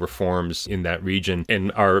democratic reforms in that region.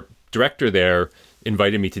 And our director there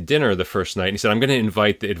invited me to dinner the first night, and he said, I'm going to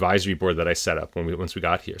invite the advisory board that I set up once we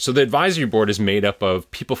got here. So the advisory board is made up of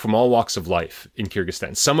people from all walks of life in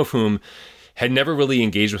Kyrgyzstan, some of whom had never really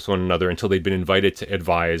engaged with one another until they'd been invited to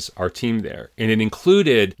advise our team there. And it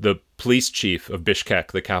included the police chief of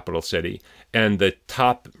Bishkek, the capital city, and the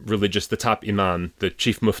top imam, the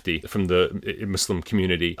chief mufti from the Muslim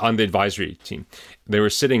community on the advisory team. They were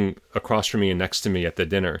sitting across from me and next to me at the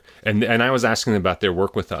dinner. And I was asking them about their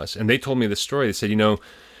work with us. And they told me this story. They said,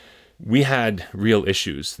 we had real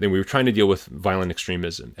issues. We were trying to deal with violent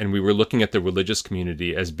extremism, and we were looking at the religious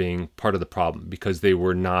community as being part of the problem because they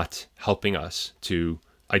were not helping us to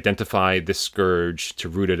identify this scourge, to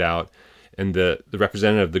root it out. And the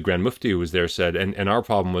representative of the Grand Mufti who was there said, and our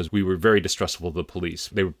problem was we were very distrustful of the police.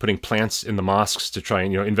 They were putting plants in the mosques to try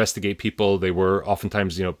and, investigate people. They were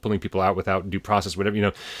oftentimes, pulling people out without due process,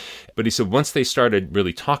 whatever, But he said once they started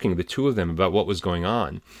really talking, the two of them, about what was going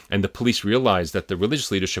on, and the police realized that the religious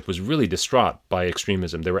leadership was really distraught by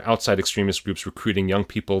extremism. There were outside extremist groups recruiting young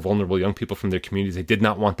people, vulnerable young people from their communities. They did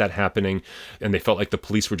not want that happening, and they felt like the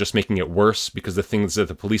police were just making it worse because the things that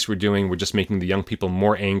the police were doing were just making the young people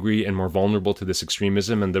more angry and more vulnerable vulnerable to this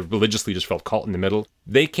extremism, and the religious leaders felt caught in the middle.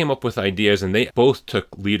 They came up with ideas, and they both took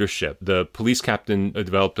leadership. The police captain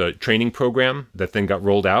developed a training program that then got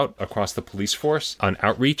rolled out across the police force on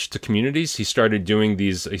outreach to communities. He started doing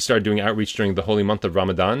outreach during the holy month of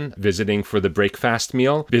Ramadan, visiting for the break fast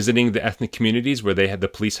meal, visiting the ethnic communities where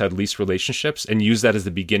the police had least relationships, and used that as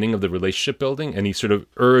the beginning of the relationship building. And he sort of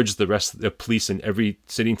urged the rest of the police in every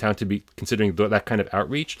city and town to be considering that kind of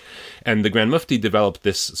outreach. And the Grand Mufti developed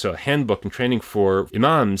this handbook and training for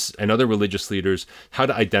imams and other religious leaders how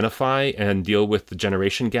to identify and deal with the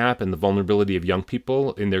generation gap and the vulnerability of young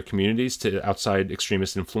people in their communities to outside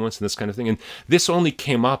extremist influence and this kind of thing. And this only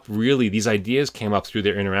came up, really, these ideas came up through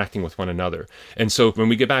their interacting with one another. And so when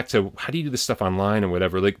we get back to how do you do this stuff online or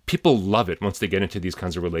whatever, like, people love it once they get into these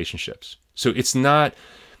kinds of relationships. So it's not,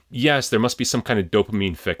 yes, there must be some kind of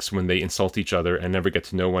dopamine fix when they insult each other and never get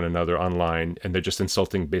to know one another online, and they're just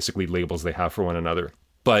insulting basically labels they have for one another.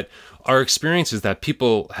 But our experience is that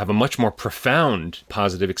people have a much more profound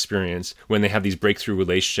positive experience when they have these breakthrough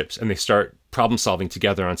relationships and they start problem solving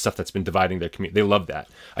together on stuff that's been dividing their community. They love that.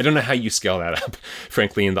 I don't know how you scale that up,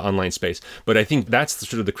 frankly, in the online space. But I think that's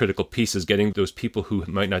the critical piece, is getting those people who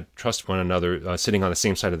might not trust one another sitting on the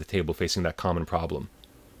same side of the table facing that common problem.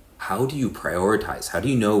 How do you prioritize? How do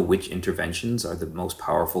you know which interventions are the most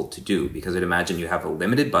powerful to do? Because I'd imagine you have a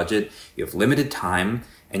limited budget, you have limited time,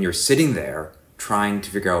 and you're sitting there trying to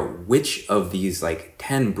figure out which of these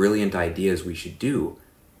 10 brilliant ideas we should do.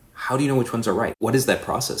 How do you know which ones are right? What is that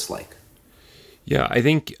process like? Yeah, I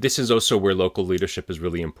think this is also where local leadership is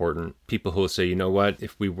really important. People who will say, you know what,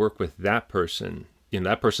 if we work with that person,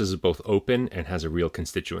 that person is both open and has a real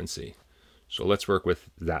constituency. So let's work with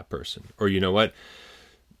that person. Or you know what,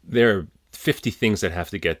 there are 50 things that have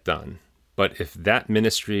to get done. But if that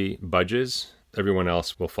ministry budges, everyone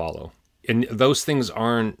else will follow. And those things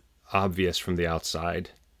aren't obvious from the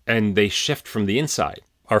outside, and they shift from the inside.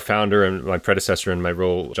 Our founder and my predecessor in my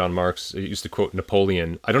role, John Marks, used to quote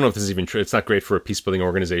Napoleon. I don't know if this is even true. It's not great for a peace-building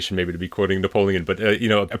organization maybe to be quoting Napoleon, but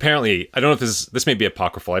apparently, I don't know if this may be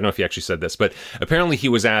apocryphal. I don't know if he actually said this, but apparently he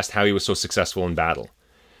was asked how he was so successful in battle.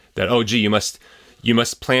 That, you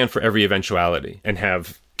must plan for every eventuality and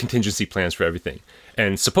have contingency plans for everything.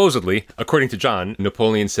 And supposedly, according to John,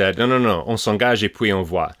 Napoleon said, no, on s'engage et puis on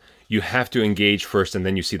voit. You have to engage first, and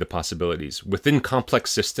then you see the possibilities. Within complex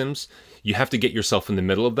systems, you have to get yourself in the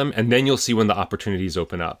middle of them, and then you'll see when the opportunities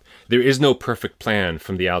open up. There is no perfect plan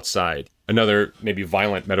from the outside. Another maybe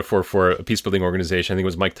violent metaphor for a peace-building organization, I think it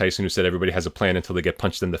was Mike Tyson who said everybody has a plan until they get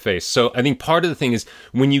punched in the face. So I think part of the thing is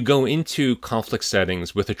when you go into conflict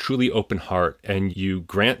settings with a truly open heart and you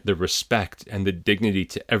grant the respect and the dignity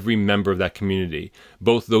to every member of that community,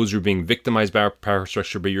 both those who are being victimized by our power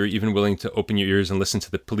structure, but you're even willing to open your ears and listen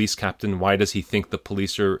to the police captain. Why does he think the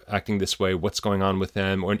police are acting this way? What's going on with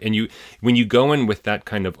them? When you go in with that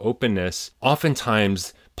kind of openness,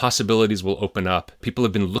 oftentimes possibilities will open up. People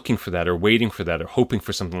have been looking for that or waiting for that or hoping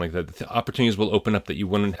for something like that. The opportunities will open up that you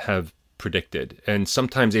wouldn't have predicted. And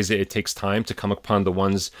sometimes it takes time to come upon the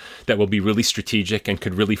ones that will be really strategic and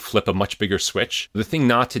could really flip a much bigger switch. The thing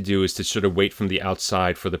not to do is to sort of wait from the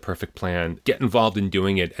outside for the perfect plan. Get involved in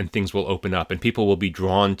doing it and things will open up and people will be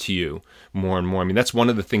drawn to you more and more. I mean, that's one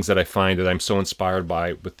of the things that I find that I'm so inspired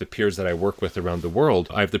by with the peers that I work with around the world.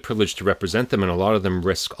 I have the privilege to represent them, and a lot of them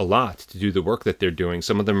risk a lot to do the work that they're doing.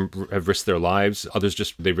 Some of them have risked their lives.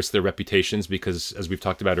 Others they risk their reputations because, as we've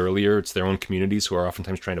talked about earlier, it's their own communities who are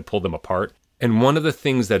oftentimes trying to pull them apart. And one of the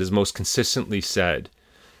things that is most consistently said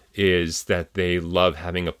is that they love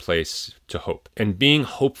having a place to hope. And being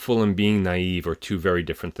hopeful and being naive are two very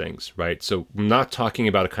different things, right? So I'm not talking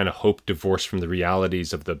about a kind of hope divorced from the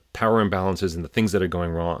realities of the power imbalances and the things that are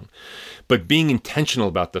going wrong, but being intentional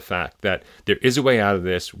about the fact that there is a way out of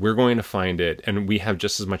this, we're going to find it, and we have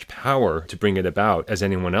just as much power to bring it about as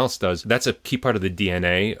anyone else does. That's a key part of the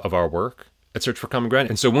DNA of our work at Search for Common Ground.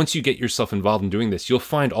 And so once you get yourself involved in doing this, you'll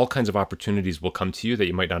find all kinds of opportunities will come to you that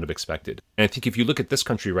you might not have expected. And I think if you look at this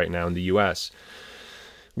country right now in the US,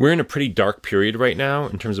 we're in a pretty dark period right now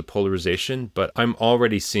in terms of polarization, but I'm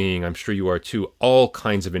already seeing, I'm sure you are too, all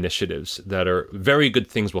kinds of initiatives that are very good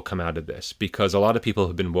things will come out of this, because a lot of people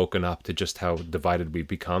have been woken up to just how divided we've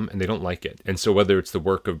become and they don't like it. And so whether it's the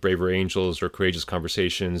work of Braver Angels or Courageous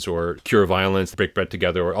Conversations or Cure Violence, Break Bread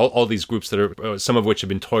Together, or all these groups that are, some of which have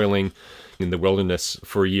been toiling in the wilderness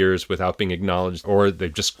for years without being acknowledged, or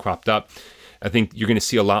they've just cropped up, I think you're going to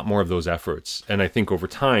see a lot more of those efforts. And I think over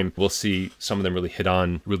time, we'll see some of them really hit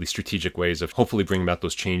on really strategic ways of hopefully bringing about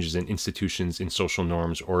those changes in institutions, in social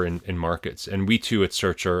norms, or in markets. And we too at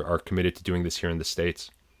Search are committed to doing this here in the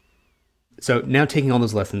States. So now taking all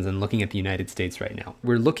those lessons and looking at the United States right now,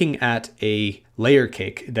 we're looking at a layer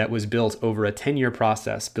cake that was built over a 10-year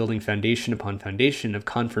process, building foundation upon foundation of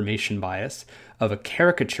confirmation bias, of a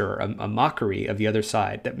caricature, a mockery of the other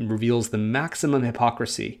side that reveals the maximum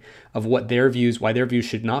hypocrisy of what their views, why their views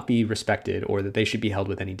should not be respected or that they should be held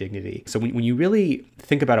with any dignity. So when you really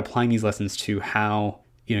think about applying these lessons to how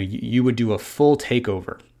you would do a full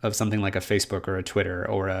takeover of something like a Facebook or a Twitter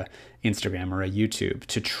or a Instagram or a YouTube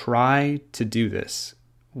to try to do this,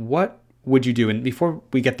 what would you do? And before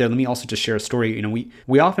we get there, let me also just share a story.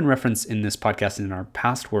 We often reference in this podcast and in our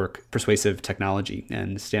past work, persuasive technology,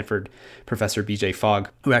 and Stanford professor BJ Fogg,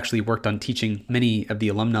 who actually worked on teaching many of the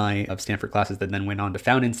alumni of Stanford classes that then went on to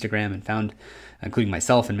found Instagram and found, including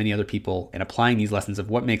myself and many other people, and applying these lessons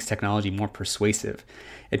of what makes technology more persuasive.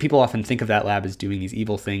 And people often think of that lab as doing these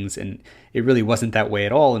evil things, and it really wasn't that way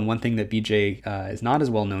at all. And one thing that BJ is not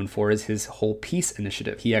as well known for is his whole peace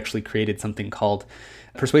initiative. He actually created something called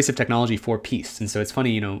Persuasive Technology for Peace. And so it's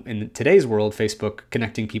funny, in today's world, Facebook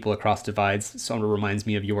connecting people across divides sort of reminds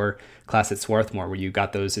me of your class at Swarthmore, where you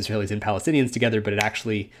got those Israelis and Palestinians together, but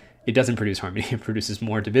it doesn't produce harmony. It produces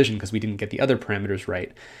more division because we didn't get the other parameters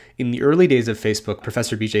right. In the early days of Facebook,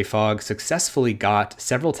 Professor BJ Fogg successfully got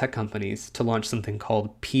several tech companies to launch something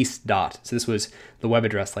called Peace. So this was the web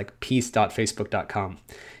address, like peace.facebook.com.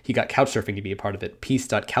 He got Couchsurfing to be a part of it,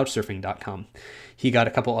 peace.couchsurfing.com. He got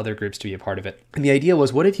a couple other groups to be a part of it. And the idea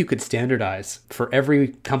was, what if you could standardize for every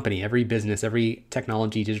company, every business, every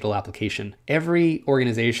technology, digital application, every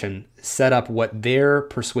organization set up what their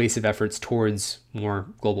persuasive efforts towards more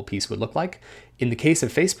global peace would look like? In the case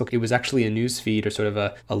of Facebook, it was actually a news feed or sort of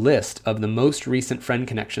a list of the most recent friend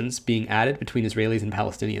connections being added between Israelis and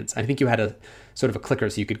Palestinians. I think you had a sort of a clicker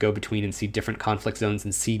so you could go between and see different conflict zones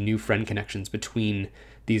and see new friend connections between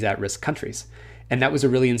these at-risk countries. And that was a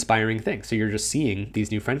really inspiring thing. So you're just seeing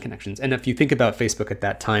these new friend connections. And if you think about Facebook at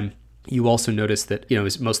that time, you also notice that, it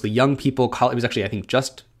was mostly young people. It was actually, I think,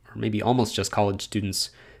 just, or maybe almost just college students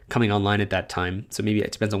coming online at that time. So maybe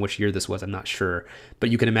it depends on which year this was, I'm not sure. But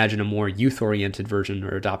you can imagine a more youth-oriented version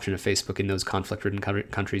or adoption of Facebook in those conflict-ridden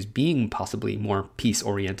countries being possibly more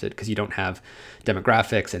peace-oriented because you don't have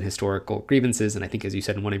demographics and historical grievances. And I think, as you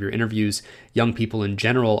said in one of your interviews, young people in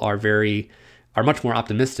general are much more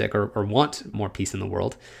optimistic or want more peace in the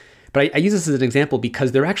world. But I use this as an example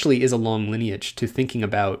because there actually is a long lineage to thinking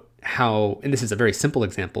about how, and this is a very simple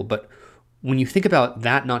example, but when you think about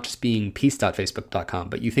that not just being peace.facebook.com,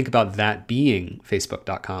 but you think about that being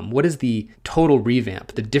facebook.com, what is the total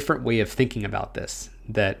revamp, the different way of thinking about this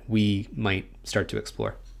that we might start to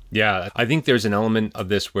explore? Yeah, I think there's an element of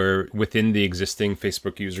this where within the existing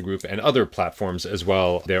Facebook user group and other platforms as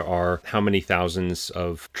well, there are how many thousands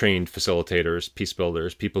of trained facilitators, peace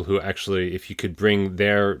builders, people who actually, if you could bring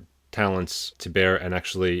their talents to bear and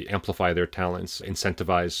actually amplify their talents,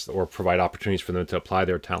 incentivize or provide opportunities for them to apply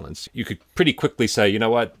their talents, you could pretty quickly say, you know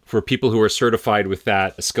what, for people who are certified with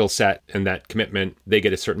that skill set and that commitment, they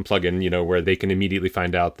get a certain plugin, where they can immediately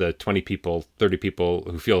find out the 20 people, 30 people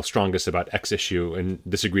who feel strongest about X issue and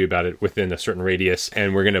disagree about it within a certain radius.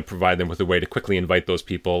 And we're going to provide them with a way to quickly invite those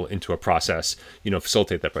people into a process,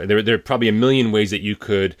 facilitate that. There are probably a million ways that you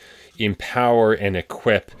could empower and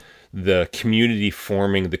equip the community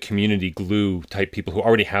forming, the community glue type people who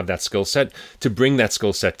already have that skill set to bring that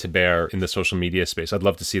skill set to bear in the social media space. I'd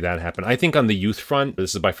love to see that happen. I think on the youth front,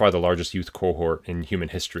 this is by far the largest youth cohort in human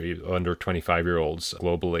history, under 25-year-olds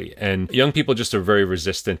globally. And young people just are very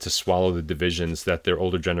resistant to swallow the divisions that their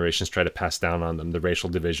older generations try to pass down on them, the racial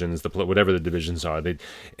divisions, whatever the divisions are. They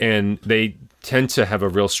tend to have a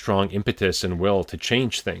real strong impetus and will to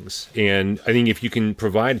change things. And I think if you can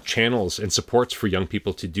provide channels and supports for young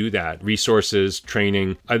people to do that, resources,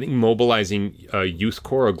 training, I think mobilizing a youth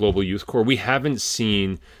corps, a global youth corps, we haven't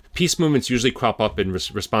seen. Peace movements usually crop up in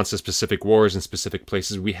response to specific wars in specific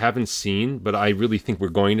places. We haven't seen, but I really think we're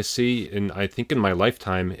going to see, and I think in my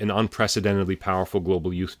lifetime, an unprecedentedly powerful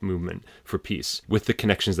global youth movement for peace with the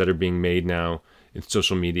connections that are being made now in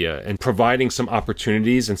social media, and providing some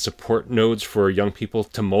opportunities and support nodes for young people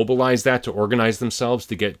to mobilize that, to organize themselves,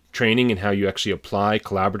 to get training in how you actually apply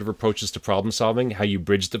collaborative approaches to problem solving, how you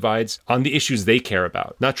bridge divides on the issues they care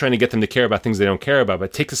about. Not trying to get them to care about things they don't care about,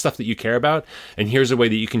 but take the stuff that you care about, and here's a way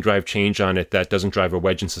that you can drive change on it that doesn't drive a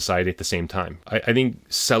wedge in society at the same time. I think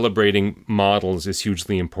celebrating models is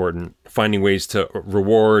hugely important. Finding ways to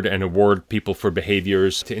reward and award people for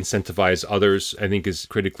behaviors, to incentivize others, I think is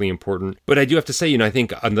critically important. But I do have to say, say, I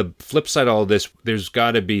think on the flip side of all this, there's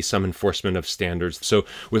got to be some enforcement of standards. So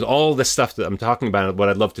with all this stuff that I'm talking about, what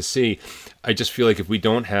I'd love to see, I just feel like if we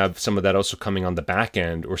don't have some of that also coming on the back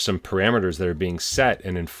end or some parameters that are being set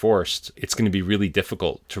and enforced, it's going to be really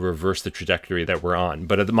difficult to reverse the trajectory that we're on.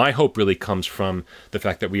 But my hope really comes from the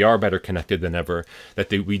fact that we are better connected than ever,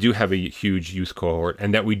 that we do have a huge youth cohort,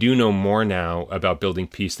 and that we do know more now about building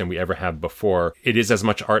peace than we ever have before. It is as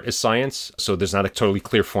much art as science, so there's not a totally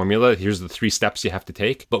clear formula. Here's the 3 steps you have to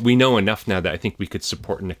take. But we know enough now that I think we could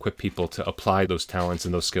support and equip people to apply those talents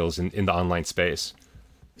and those skills in the online space.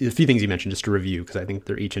 A few things you mentioned, just to review, because I think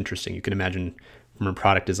they're each interesting. You can imagine from a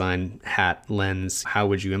product design hat lens, how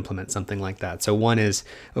would you implement something like that? So one is,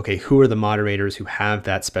 okay, who are the moderators who have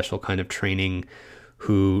that special kind of training,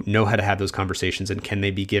 who know how to have those conversations, and can they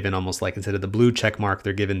be given almost like, instead of the blue check mark,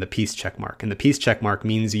 they're given the peace check mark. And the peace check mark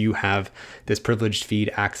means you have this privileged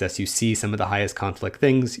feed access. You see some of the highest conflict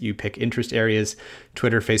things, you pick interest areas,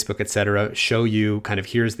 Twitter, Facebook, etc., show you kind of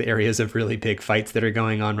here's the areas of really big fights that are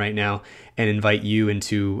going on right now, and invite you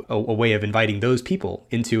into a way of inviting those people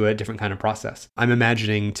into a different kind of process. I'm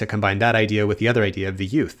imagining to combine that idea with the other idea of the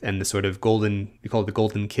youth and the sort of golden, you call it the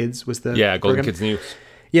golden kids was the golden program? Kids News.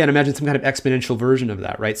 Yeah, and imagine some kind of exponential version of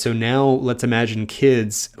that, right? So now let's imagine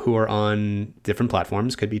kids who are on different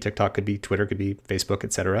platforms, could be TikTok, could be Twitter, could be Facebook,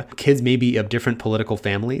 etc. Kids maybe of different political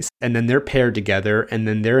families, and then they're paired together, and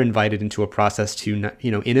then they're invited into a process to,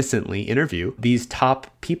 innocently interview these top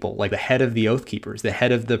people, like the head of the Oath Keepers, the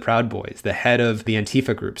head of the Proud Boys, the head of the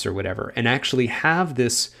Antifa groups or whatever, and actually have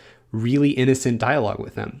this really innocent dialogue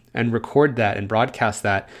with them and record that and broadcast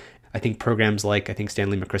that. I think programs like,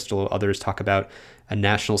 Stanley McChrystal, others talk about a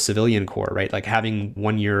national civilian corps, right? Like having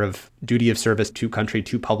 1 year of duty of service to country,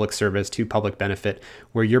 to public service, to public benefit,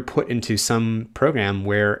 where you're put into some program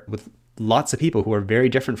where with lots of people who are very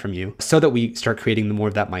different from you, so that we start creating more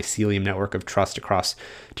of that mycelium network of trust across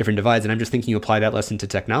different divides. And I'm just thinking you apply that lesson to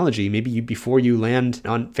technology. Maybe before you land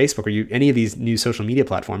on Facebook or any of these new social media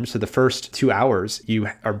platforms, so the first 2 hours, you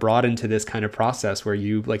are brought into this kind of process where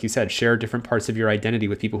you, like you said, share different parts of your identity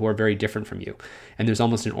with people who are very different from you. And there's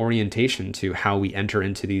almost an orientation to how we enter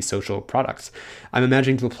into these social products. I'm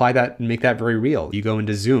imagining to apply that and make that very real. You go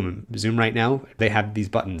into Zoom right now, they have these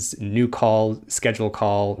buttons, new call, schedule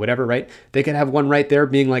call, whatever, right? They could have one right there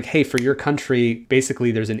being like, hey, for your country,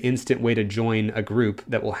 basically there's an instant way to join a group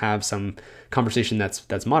that will have some conversation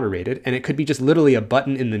that's moderated. And it could be just literally a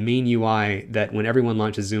button in the main UI that when everyone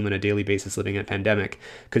launches Zoom on a daily basis living in a pandemic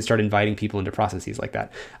could start inviting people into processes like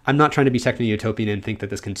that. I'm not trying to be techno-utopian and think that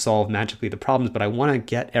this can solve magically the problems, but I want to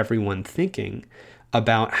get everyone thinking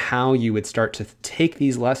about how you would start to take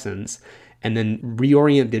these lessons and then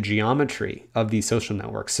reorient the geometry of these social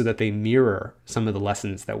networks so that they mirror some of the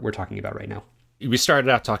lessons that we're talking about right now. We started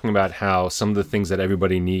out talking about how some of the things that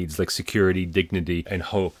everybody needs, like security, dignity, and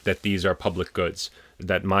hope, that these are public goods,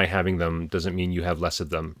 that my having them doesn't mean you have less of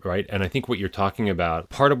them, right? And I think what you're talking about,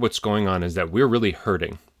 part of what's going on is that we're really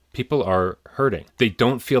hurting. People are hurting. They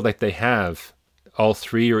don't feel like they have all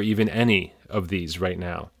 3 or even any of these right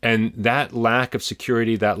now. And that lack of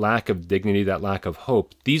security, that lack of dignity, that lack of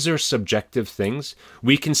hope, these are subjective things.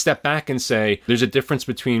 We can step back and say there's a difference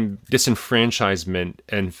between disenfranchisement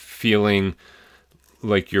and feeling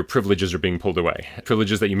like your privileges are being pulled away,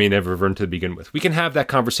 privileges that you may never have earned to begin with. We can have that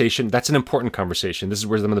conversation. That's an important conversation. This is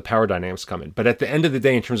where some of the power dynamics come in. But at the end of the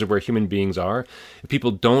day, in terms of where human beings are, if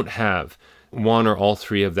people don't have one or all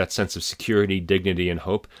 3 of that sense of security, dignity, and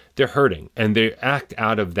hope, they're hurting. And they act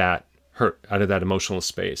out of that hurt, out of that emotional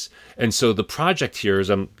space. And so the project here, as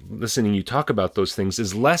I'm listening you talk about those things,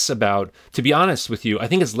 is less about, to be honest with you, I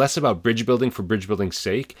think it's less about bridge building for bridge building's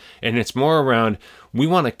sake. And it's more around, we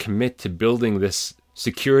want to commit to building this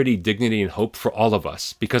security, dignity, and hope for all of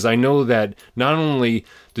us. Because I know that not only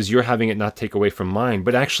does your having it not take away from mine,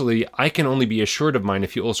 but actually I can only be assured of mine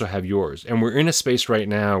if you also have yours. And we're in a space right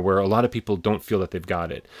now where a lot of people don't feel that they've got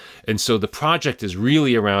it. And so the project is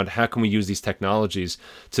really around how can we use these technologies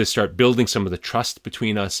to start building some of the trust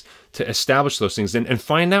between us, to establish those things and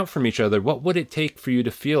find out from each other, what would it take for you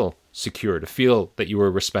to feel secure, to feel that you were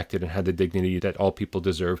respected and had the dignity that all people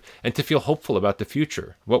deserve, and to feel hopeful about the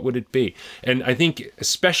future? What would it be? And I think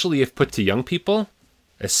especially if put to young people,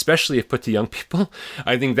 I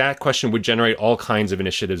think that question would generate all kinds of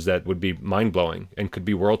initiatives that would be mind-blowing and could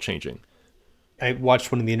be world-changing. I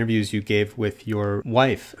watched one of the interviews you gave with your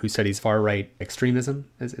wife, who studies far-right extremism.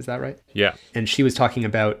 Is that right? Yeah. And she was talking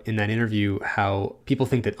about in that interview how people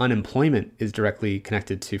think that unemployment is directly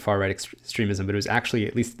connected to far-right extremism, but it was actually,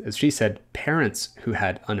 at least as she said, parents who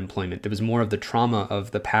had unemployment. There was more of the trauma of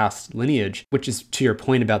the past lineage, which is to your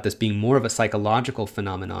point about this being more of a psychological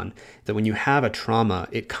phenomenon, that when you have a trauma,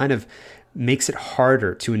 it kind of makes it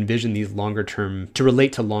harder to envision these longer term, to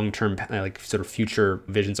relate to long term, like sort of future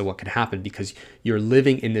visions of what could happen, because you're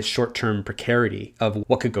living in this short term precarity of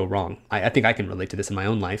what could go wrong. I think I can relate to this in my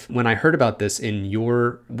own life. When I heard about this in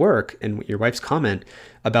your work and your wife's comment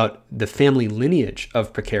about the family lineage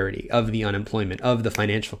of precarity, of the unemployment, of the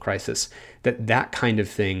financial crisis, that kind of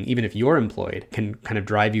thing, even if you're employed, can kind of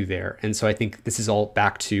drive you there. And so I think this is all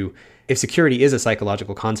back to, if security is a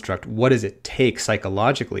psychological construct, what does it take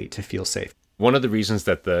psychologically to feel safe? One of the reasons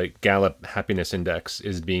that the Gallup Happiness Index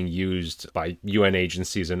is being used by UN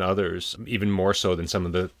agencies and others, even more so than some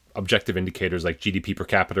of the objective indicators like GDP per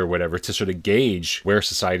capita or whatever, to sort of gauge where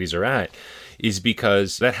societies are at, is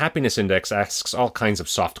because that happiness index asks all kinds of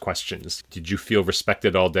soft questions. Did you feel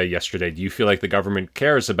respected all day yesterday? Do you feel like the government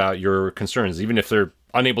cares about your concerns, even if they're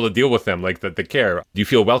unable to deal with them, like that they care? Do you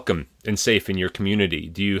feel welcome and safe in your community?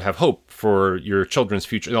 Do you have hope for your children's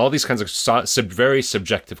future? All these kinds of very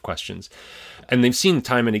subjective questions. And they've seen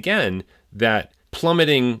time and again that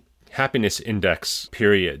plummeting happiness index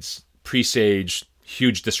periods presage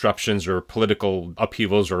huge disruptions or political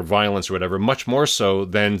upheavals or violence or whatever, much more so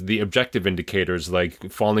than the objective indicators like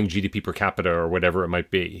falling GDP per capita or whatever it might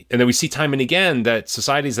be. And then we see time and again that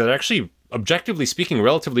societies that are actually, objectively speaking,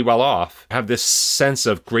 relatively well off have this sense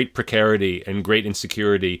of great precarity and great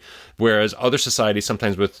insecurity, whereas other societies,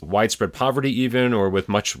 sometimes with widespread poverty even, or with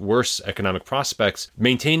much worse economic prospects,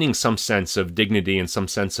 maintaining some sense of dignity and some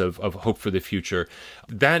sense of hope for the future.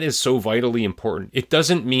 That is so vitally important. It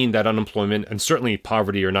doesn't mean that unemployment and certainly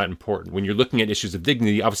poverty are not important. When you're looking at issues of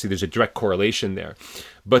dignity, obviously there's a direct correlation there.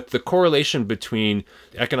 But the correlation between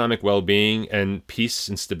economic well-being and peace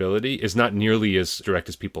and stability is not nearly as direct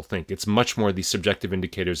as people think. It's much more these subjective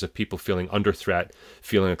indicators of people feeling under threat,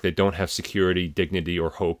 feeling like they don't have security, dignity,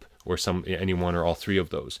 or hope, or any one or all three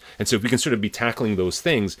of those. And so if we can sort of be tackling those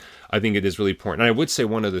things, I think it is really important. And I would say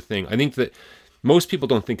one other thing. I think that most people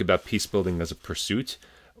don't think about peace building as a pursuit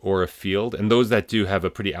or a field, and those that do have a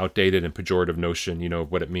pretty outdated and pejorative notion,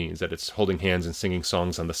 of what it means, that it's holding hands and singing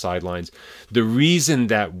songs on the sidelines. The reason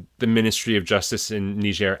that the Ministry of Justice in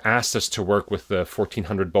Niger asked us to work with the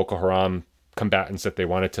 1,400 Boko Haram combatants that they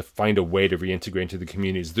wanted to find a way to reintegrate into the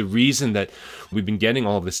communities, the reason that we've been getting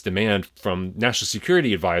all of this demand from national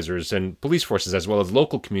security advisors and police forces, as well as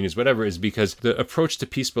local communities, whatever, is because the approach to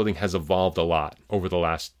peace building has evolved a lot over the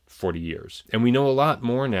last 40 years. And we know a lot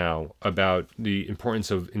more now about the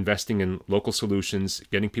importance of investing in local solutions,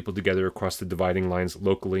 getting people together across the dividing lines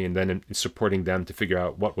locally, and then supporting them to figure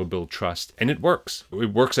out what will build trust. And it works.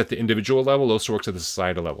 It works at the individual level, also works at the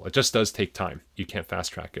societal level. It just does take time. You can't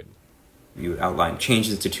fast track it. You outline change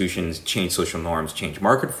institutions, change social norms, change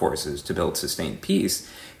market forces to build sustained peace.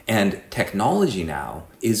 And technology now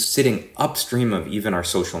is sitting upstream of even our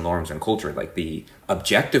social norms and culture, like the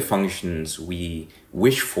objective functions we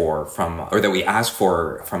wish for or that we ask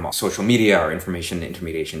for from social media or information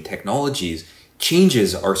intermediation technologies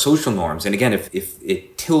changes our social norms. And again, if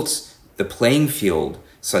it tilts the playing field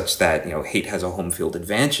such that, hate has a home field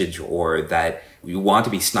advantage, or that we want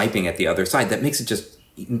to be sniping at the other side, that makes it just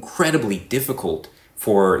incredibly difficult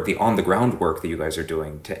for the on-the-ground work that you guys are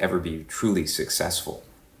doing to ever be truly successful.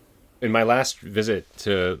 In my last visit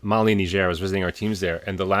to Mali, Niger, I was visiting our teams there,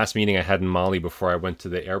 and the last meeting I had in Mali before I went to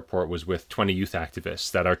the airport was with 20 youth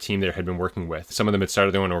activists that our team there had been working with. Some of them had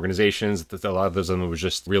started their own organizations. A lot of them were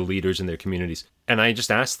just real leaders in their communities. And I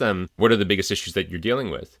just asked them, what are the biggest issues that you're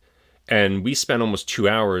dealing with? And we spent almost 2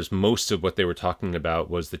 hours. Most of what they were talking about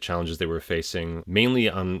was the challenges they were facing, mainly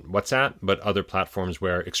on WhatsApp, but other platforms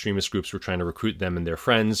where extremist groups were trying to recruit them and their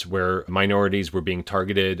friends, where minorities were being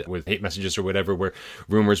targeted with hate messages or whatever, where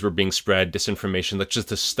rumors were being spread, disinformation, that's just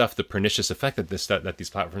the stuff, the pernicious effect that these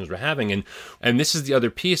platforms were having. And this is the other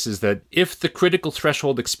piece, is that if the critical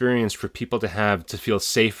threshold experience for people to feel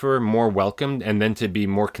safer, more welcomed, and then to be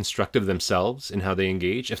more constructive themselves in how they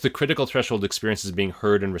engage, if the critical threshold experience is being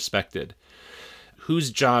heard and respected,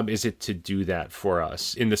 whose job is it to do that for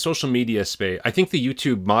us? In the social media space, I think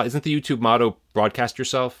isn't the YouTube motto broadcast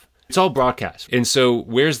yourself? It's all broadcast. And so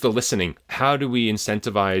where's the listening? How do we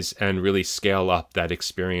incentivize and really scale up that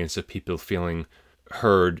experience of people feeling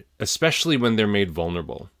heard, especially when they're made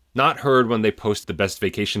vulnerable? Not heard when they post the best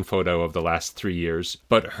vacation photo of the last 3 years,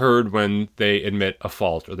 but heard when they admit a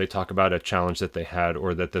fault, or they talk about a challenge that they had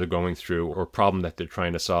or that they're going through, or a problem that they're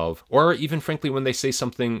trying to solve. Or even frankly, when they say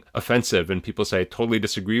something offensive and people say, I totally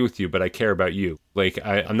disagree with you, but I care about you. Like,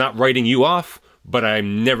 I'm not writing you off, but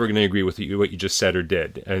I'm never going to agree with what you just said or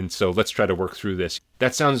did. And so let's try to work through this.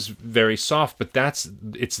 That sounds very soft, but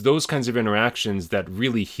it's those kinds of interactions that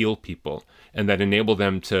really heal people and that enable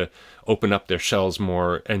them to open up their shells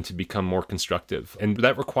more and to become more constructive. And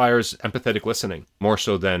that requires empathetic listening, more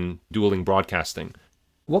so than dueling broadcasting.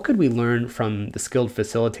 What could we learn from the skilled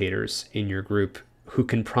facilitators in your group who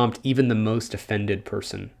can prompt even the most offended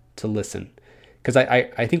person to listen? Because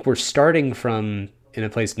I think we're starting from in a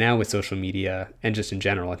place now with social media and just in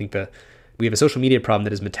general. I think we have a social media problem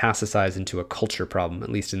that is metastasized into a culture problem, at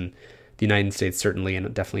least in the United States, certainly,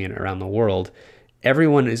 and definitely around the world.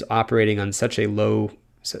 Everyone is operating on such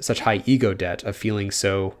high ego debt of feeling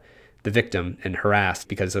so the victim and harassed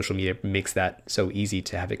because social media makes that so easy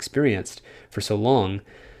to have experienced for so long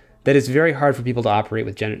that it's very hard for people to operate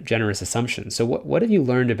with generous assumptions. So what have you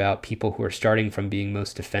learned about people who are starting from being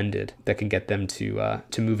most offended that can get them to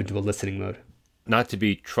move into a listening mode? Not to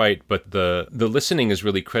be trite, but the listening is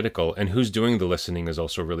really critical, and who's doing the listening is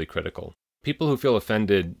also really critical. People who feel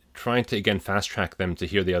offended, trying to, again, fast-track them to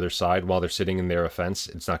hear the other side while they're sitting in their offense,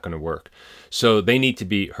 it's not going to work. So they need to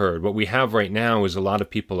be heard. What we have right now is a lot of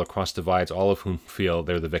people across divides, all of whom feel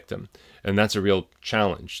they're the victim. And that's a real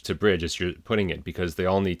challenge to bridge, as you're putting it, because they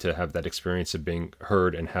all need to have that experience of being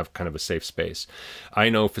heard and have kind of a safe space. I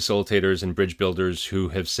know facilitators and bridge builders who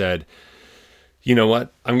have said, you know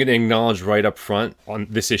what, I'm going to acknowledge right up front on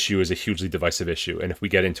this issue is a hugely divisive issue. And if we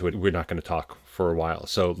get into it, we're not going to talk for a while.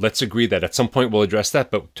 So let's agree that at some point we'll address that.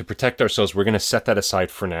 But to protect ourselves, we're going to set that aside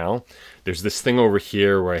for now. There's this thing over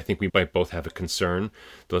here where I think we might both have a concern.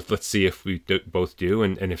 Let's see if we both do.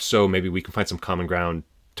 And if so, maybe we can find some common ground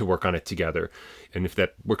to work on it together. And if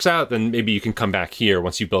that works out, then maybe you can come back here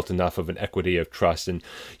once you've built enough of an equity of trust. And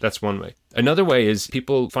that's one way. Another way is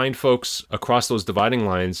people find folks across those dividing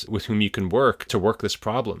lines with whom you can work to work this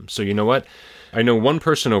problem. So you know what? I know one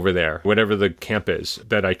person over there, whatever the camp is,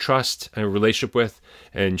 that I trust a relationship with,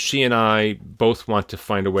 and she and I both want to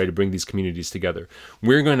find a way to bring these communities together.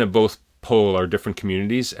 We're going to both poll our different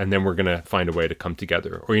communities, and then we're going to find a way to come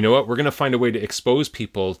together. Or you know what? We're going to find a way to expose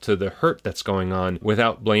people to the hurt that's going on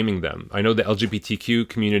without blaming them. I know the LGBTQ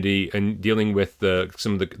community and dealing with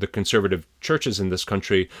some of the conservative churches in this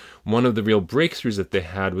country, one of the real breakthroughs that they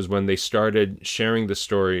had was when they started sharing the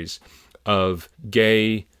stories of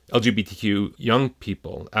gay LGBTQ young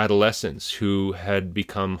people, adolescents who had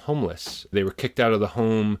become homeless. They were kicked out of the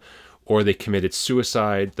home or they committed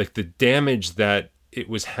suicide. Like the damage that it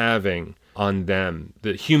was having on them,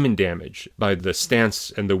 the human damage by the stance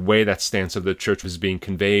and the way that stance of the church was being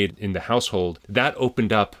conveyed in the household, that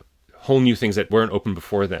opened up whole new things that weren't open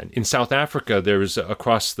before then. In South Africa, there was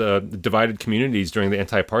across the divided communities during the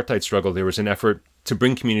anti-apartheid struggle, there was an effort to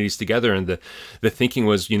bring communities together. And the thinking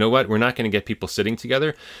was, you know what, we're not going to get people sitting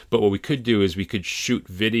together, but what we could do is we could shoot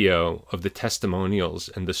video of the testimonials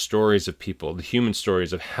and the stories of people, the human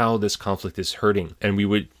stories of how this conflict is hurting. And we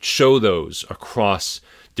would show those across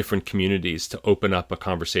different communities to open up a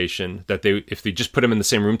conversation that if they just put them in the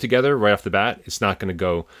same room together right off the bat, it's not going to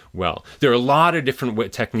go well. There are a lot of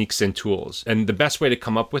different techniques and tools. And the best way to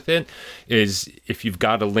come up with it is if you've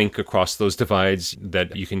got a link across those divides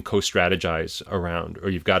that you can co-strategize around, or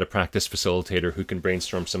you've got a practice facilitator who can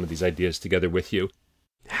brainstorm some of these ideas together with you.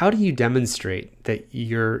 How do you demonstrate that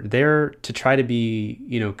you're there to try to be,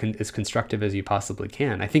 as constructive as you possibly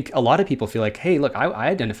can? I think a lot of people feel like, hey, look, I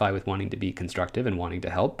identify with wanting to be constructive and wanting to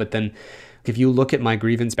help. But then if you look at my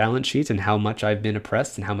grievance balance sheet and how much I've been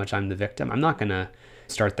oppressed and how much I'm the victim, I'm not going to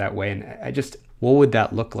start that way. And what would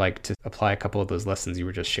that look like to apply a couple of those lessons you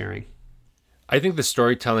were just sharing? I think the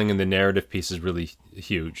storytelling and the narrative piece is really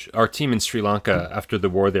huge. Our team in Sri Lanka, after the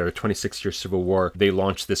war there, 26-year civil war, they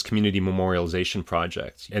launched this community memorialization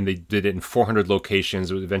project. And they did it in 400 locations.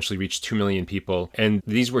 It eventually reached 2 million people. And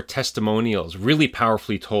these were testimonials, really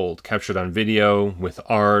powerfully told, captured on video, with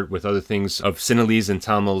art, with other things, of Sinhalese and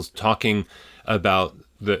Tamils talking about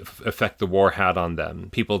the effect the war had on them,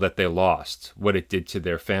 people that they lost, what it did to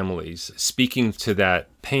their families, speaking to that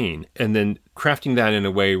pain, and then crafting that in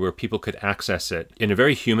a way where people could access it in a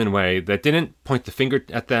very human way that didn't point the finger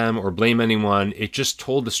at them or blame anyone. It just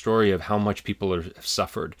told the story of how much people have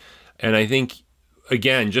suffered. And I think,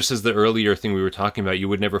 again, just as the earlier thing we were talking about, you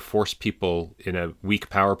would never force people in a weak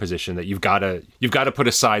power position that you've got to put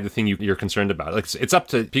aside the thing you're concerned about. Like it's up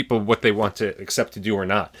to people what they want to accept to do or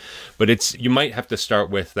not. But you might have to start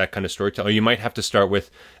with that kind of storytelling. Or you might have to start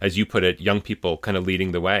with, as you put it, young people kind of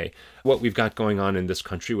leading the way. What we've got going on in this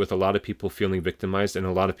country with a lot of people feeling victimized and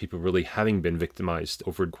a lot of people really having been victimized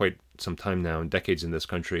over quite some time now and decades in this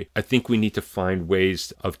country, I think we need to find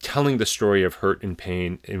ways of telling the story of hurt and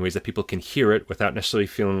pain in ways that people can hear it without necessarily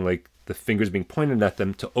feeling like the fingers being pointed at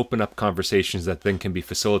them to open up conversations that then can be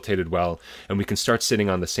facilitated well, and we can start sitting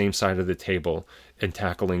on the same side of the table and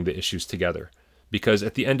tackling the issues together. Because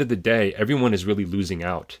at the end of the day, everyone is really losing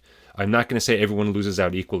out. I'm not going to say everyone loses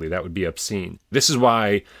out equally. That would be obscene. This is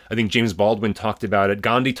why I think James Baldwin talked about it.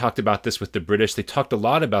 Gandhi talked about this with the British. They talked a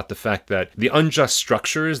lot about the fact that the unjust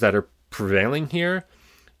structures that are prevailing here,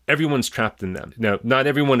 everyone's trapped in them. Now, not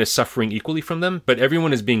everyone is suffering equally from them, but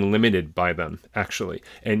everyone is being limited by them, actually.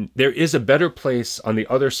 And there is a better place on the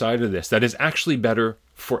other side of this that is actually better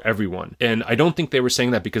for everyone. And I don't think they were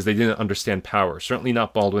saying that because they didn't understand power. Certainly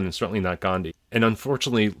not Baldwin and certainly not Gandhi. And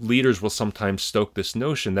unfortunately, leaders will sometimes stoke this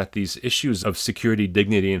notion that these issues of security,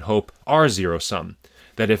 dignity, and hope are zero-sum.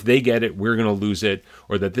 That if they get it, we're going to lose it,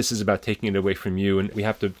 or that this is about taking it away from you, and we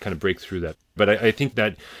have to kind of break through that. But I think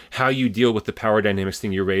that how you deal with the power dynamics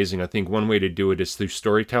thing you're raising, I think one way to do it is through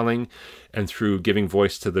storytelling and through giving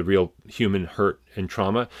voice to the real human hurt and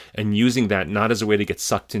trauma, and using that not as a way to get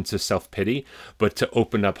sucked into self-pity, but to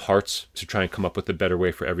open up hearts to try and come up with a better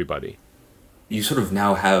way for everybody. You sort of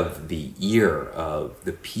now have the ear of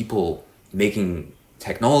the people making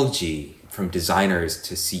technology, from designers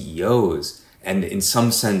to CEOs, and in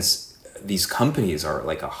some sense, these companies are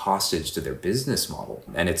like a hostage to their business model.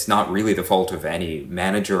 And it's not really the fault of any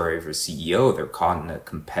manager or even CEO. They're caught in a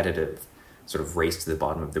competitive sort of race to the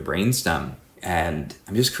bottom of the brainstem. And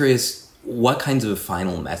I'm just curious what kinds of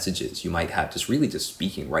final messages you might have, just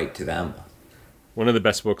speaking right to them. One of the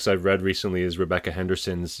best books I've read recently is Rebecca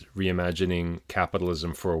Henderson's Reimagining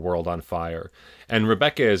Capitalism for a World on Fire. And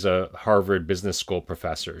Rebecca is a Harvard Business School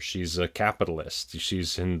professor. She's a capitalist.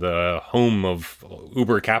 She's in the home of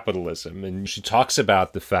uber capitalism. And she talks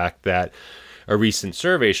about the fact that a recent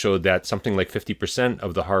survey showed that something like 50%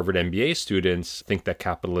 of the Harvard MBA students think that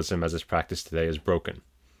capitalism as it's practiced today is broken.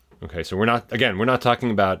 Okay, so we're not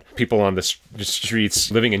talking about people on the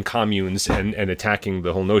streets living in communes and attacking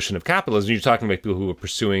the whole notion of capitalism. You're talking about people who are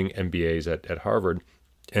pursuing MBAs at Harvard.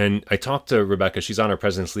 And I talked to Rebecca. She's on our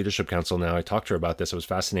President's Leadership Council now. I talked to her about this. I was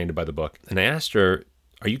fascinated by the book. And I asked her,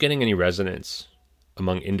 are you getting any resonance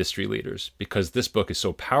among industry leaders? Because this book is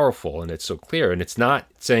so powerful and it's so clear. And it's not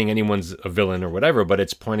saying anyone's a villain or whatever, but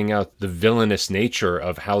it's pointing out the villainous nature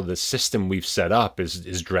of how the system we've set up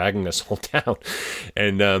is dragging us all down.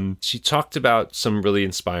 And she talked about some really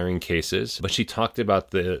inspiring cases, but she talked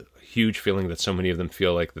about the huge feeling that so many of them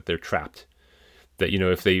feel like that they're trapped. That,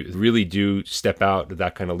 if they really do step out of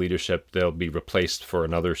that kind of leadership, they'll be replaced for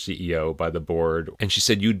another CEO by the board. And she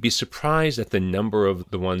said, you'd be surprised at the number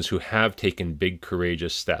of the ones who have taken big,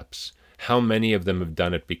 courageous steps. How many of them have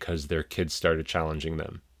done it because their kids started challenging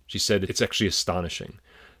them? She said, it's actually astonishing.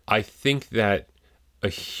 I think that a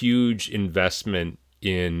huge investment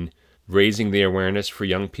in raising the awareness for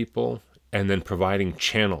young people and then providing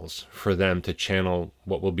channels for them to channel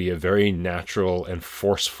what will be a very natural and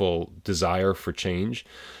forceful desire for change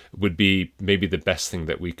would be maybe the best thing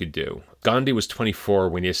that we could do. Gandhi was 24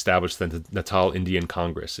 when he established the Natal Indian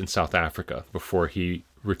Congress in South Africa before he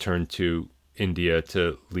returned to India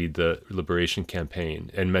to lead the liberation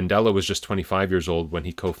campaign. And Mandela was just 25 years old when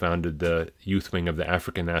he co-founded the youth wing of the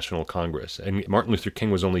African National Congress. And Martin Luther King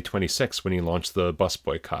was only 26 when he launched the bus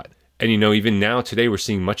boycott. And, even now, today, we're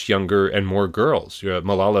seeing much younger and more girls.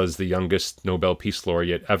 Malala is the youngest Nobel Peace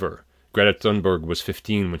Laureate ever. Greta Thunberg was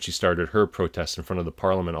 15 when she started her protests in front of the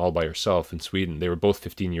parliament all by herself in Sweden. They were both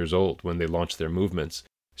 15 years old when they launched their movements.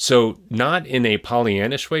 So not in a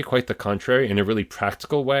Pollyannish way, quite the contrary, in a really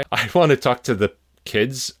practical way. I want to talk to the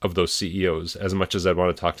kids of those CEOs as much as I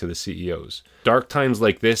want to talk to the CEOs. Dark times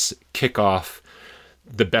like this kick off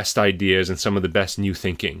the best ideas and some of the best new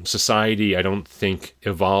thinking. Society, I don't think,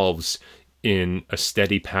 evolves in a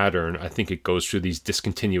steady pattern. I think it goes through these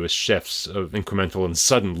discontinuous shifts of incremental and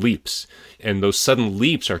sudden leaps. And those sudden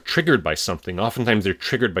leaps are triggered by something. Oftentimes they're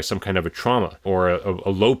triggered by some kind of a trauma or a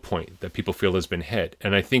low point that people feel has been hit.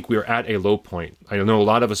 And I think we're at a low point. I know a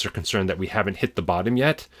lot of us are concerned that we haven't hit the bottom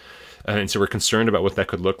yet. And so we're concerned about what that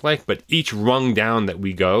could look like. But each rung down that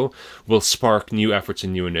we go will spark new efforts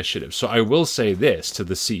and new initiatives. So I will say this to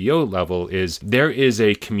the CEO level is there is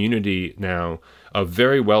a community now of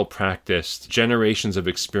very well-practiced, generations of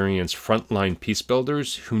experience, frontline peace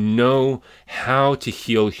builders who know how to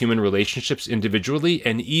heal human relationships individually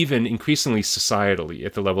and even increasingly societally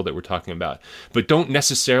at the level that we're talking about, but don't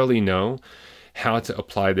necessarily know how to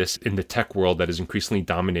apply this in the tech world that is increasingly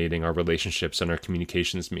dominating our relationships and our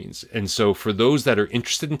communications means. And so for those that are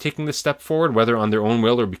interested in taking this step forward, whether on their own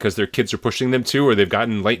will or because their kids are pushing them to, or they've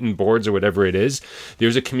gotten enlightened boards or whatever it is,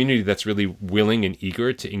 there's a community that's really willing and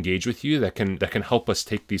eager to engage with you that can help us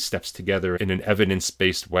take these steps together in an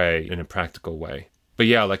evidence-based way, in a practical way. But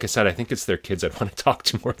yeah, like I said, I think it's their kids I'd want to talk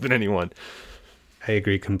to more than anyone. I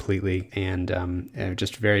agree completely. And I'm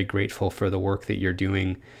just very grateful for the work that you're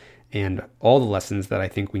doing and all the lessons that I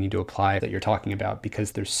think we need to apply that you're talking about,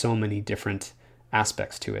 because there's so many different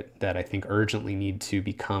aspects to it that I think urgently need to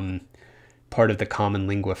become part of the common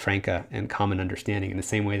lingua franca and common understanding. In the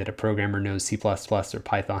same way that a programmer knows C++ or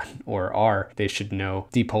Python or R, they should know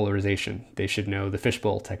depolarization. They should know the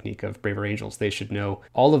fishbowl technique of Braver Angels. They should know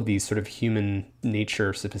all of these sort of human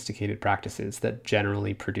nature sophisticated practices that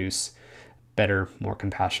generally produce better, more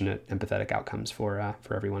compassionate, empathetic outcomes for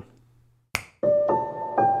everyone.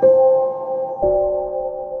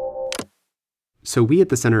 So we at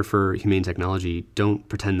the Center for Humane Technology don't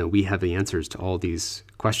pretend that we have the answers to all these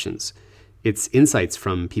questions. It's insights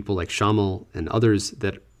from people like Shamil and others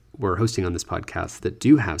that we're hosting on this podcast that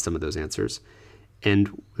do have some of those answers.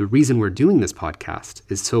 And the reason we're doing this podcast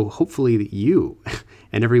is so hopefully that you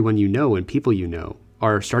and everyone you know and people you know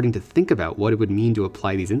are starting to think about what it would mean to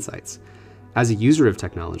apply these insights. As a user of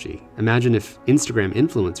technology, imagine if Instagram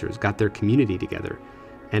influencers got their community together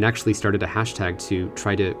and actually started a hashtag to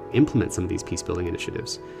try to implement some of these peace-building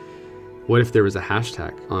initiatives. What if there was a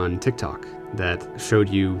hashtag on TikTok that showed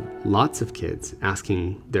you lots of kids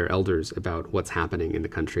asking their elders about what's happening in the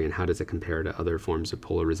country and how does it compare to other forms of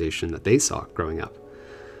polarization that they saw growing up?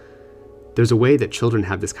 There's a way that children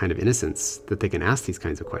have this kind of innocence that they can ask these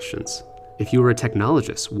kinds of questions. If you were a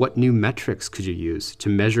technologist, what new metrics could you use to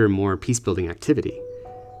measure more peace-building activity?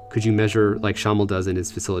 Could you measure, like Shamil does in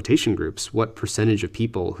his facilitation groups, what percentage of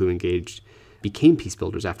people who engaged became peace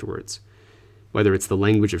builders afterwards? Whether it's the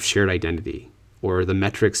language of shared identity or the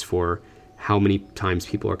metrics for how many times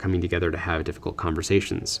people are coming together to have difficult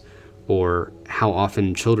conversations, or how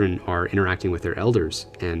often children are interacting with their elders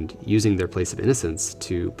and using their place of innocence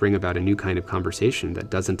to bring about a new kind of conversation that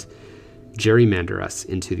doesn't gerrymander us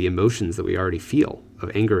into the emotions that we already feel of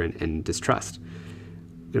anger and distrust.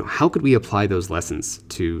 How could we apply those lessons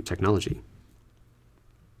to technology?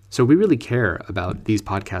 So we really care about these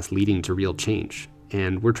podcasts leading to real change,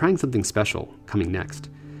 and we're trying something special coming next.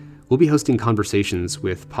 We'll be hosting conversations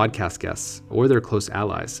with podcast guests or their close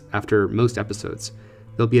allies after most episodes.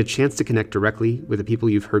 There'll be a chance to connect directly with the people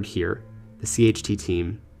you've heard here, the CHT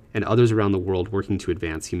team, and others around the world working to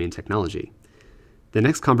advance humane technology. The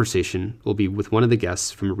next conversation will be with one of the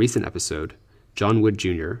guests from a recent episode, John Wood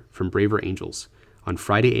Jr. from Braver Angels, on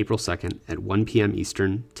Friday, April 2nd at 1 p.m.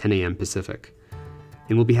 Eastern, 10 a.m. Pacific.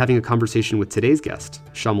 And we'll be having a conversation with today's guest,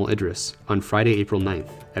 Shamil Idris, on Friday, April 9th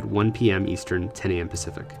at 1 p.m. Eastern, 10 a.m.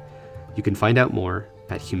 Pacific. You can find out more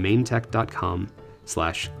at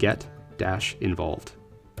humanetech.com/get-involved.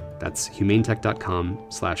 That's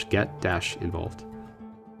humanetech.com/get-involved.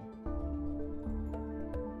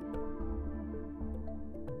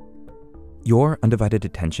 Your Undivided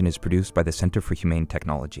Attention is produced by the Center for Humane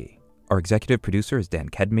Technology. Our executive producer is Dan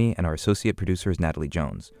Kedmi, and our associate producer is Natalie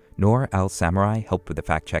Jones. Noor Al-Samurai helped with the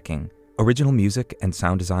fact-checking. Original music and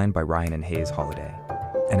sound design by Ryan and Hayes Holiday.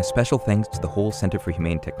 And a special thanks to the whole Center for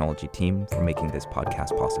Humane Technology team for making this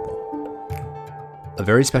podcast possible. A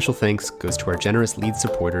very special thanks goes to our generous lead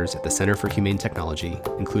supporters at the Center for Humane Technology,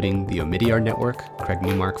 including the Omidyar Network, Craig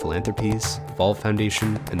Newmark Philanthropies, Volve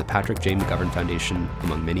Foundation, and the Patrick J. McGovern Foundation,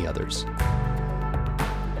 among many others.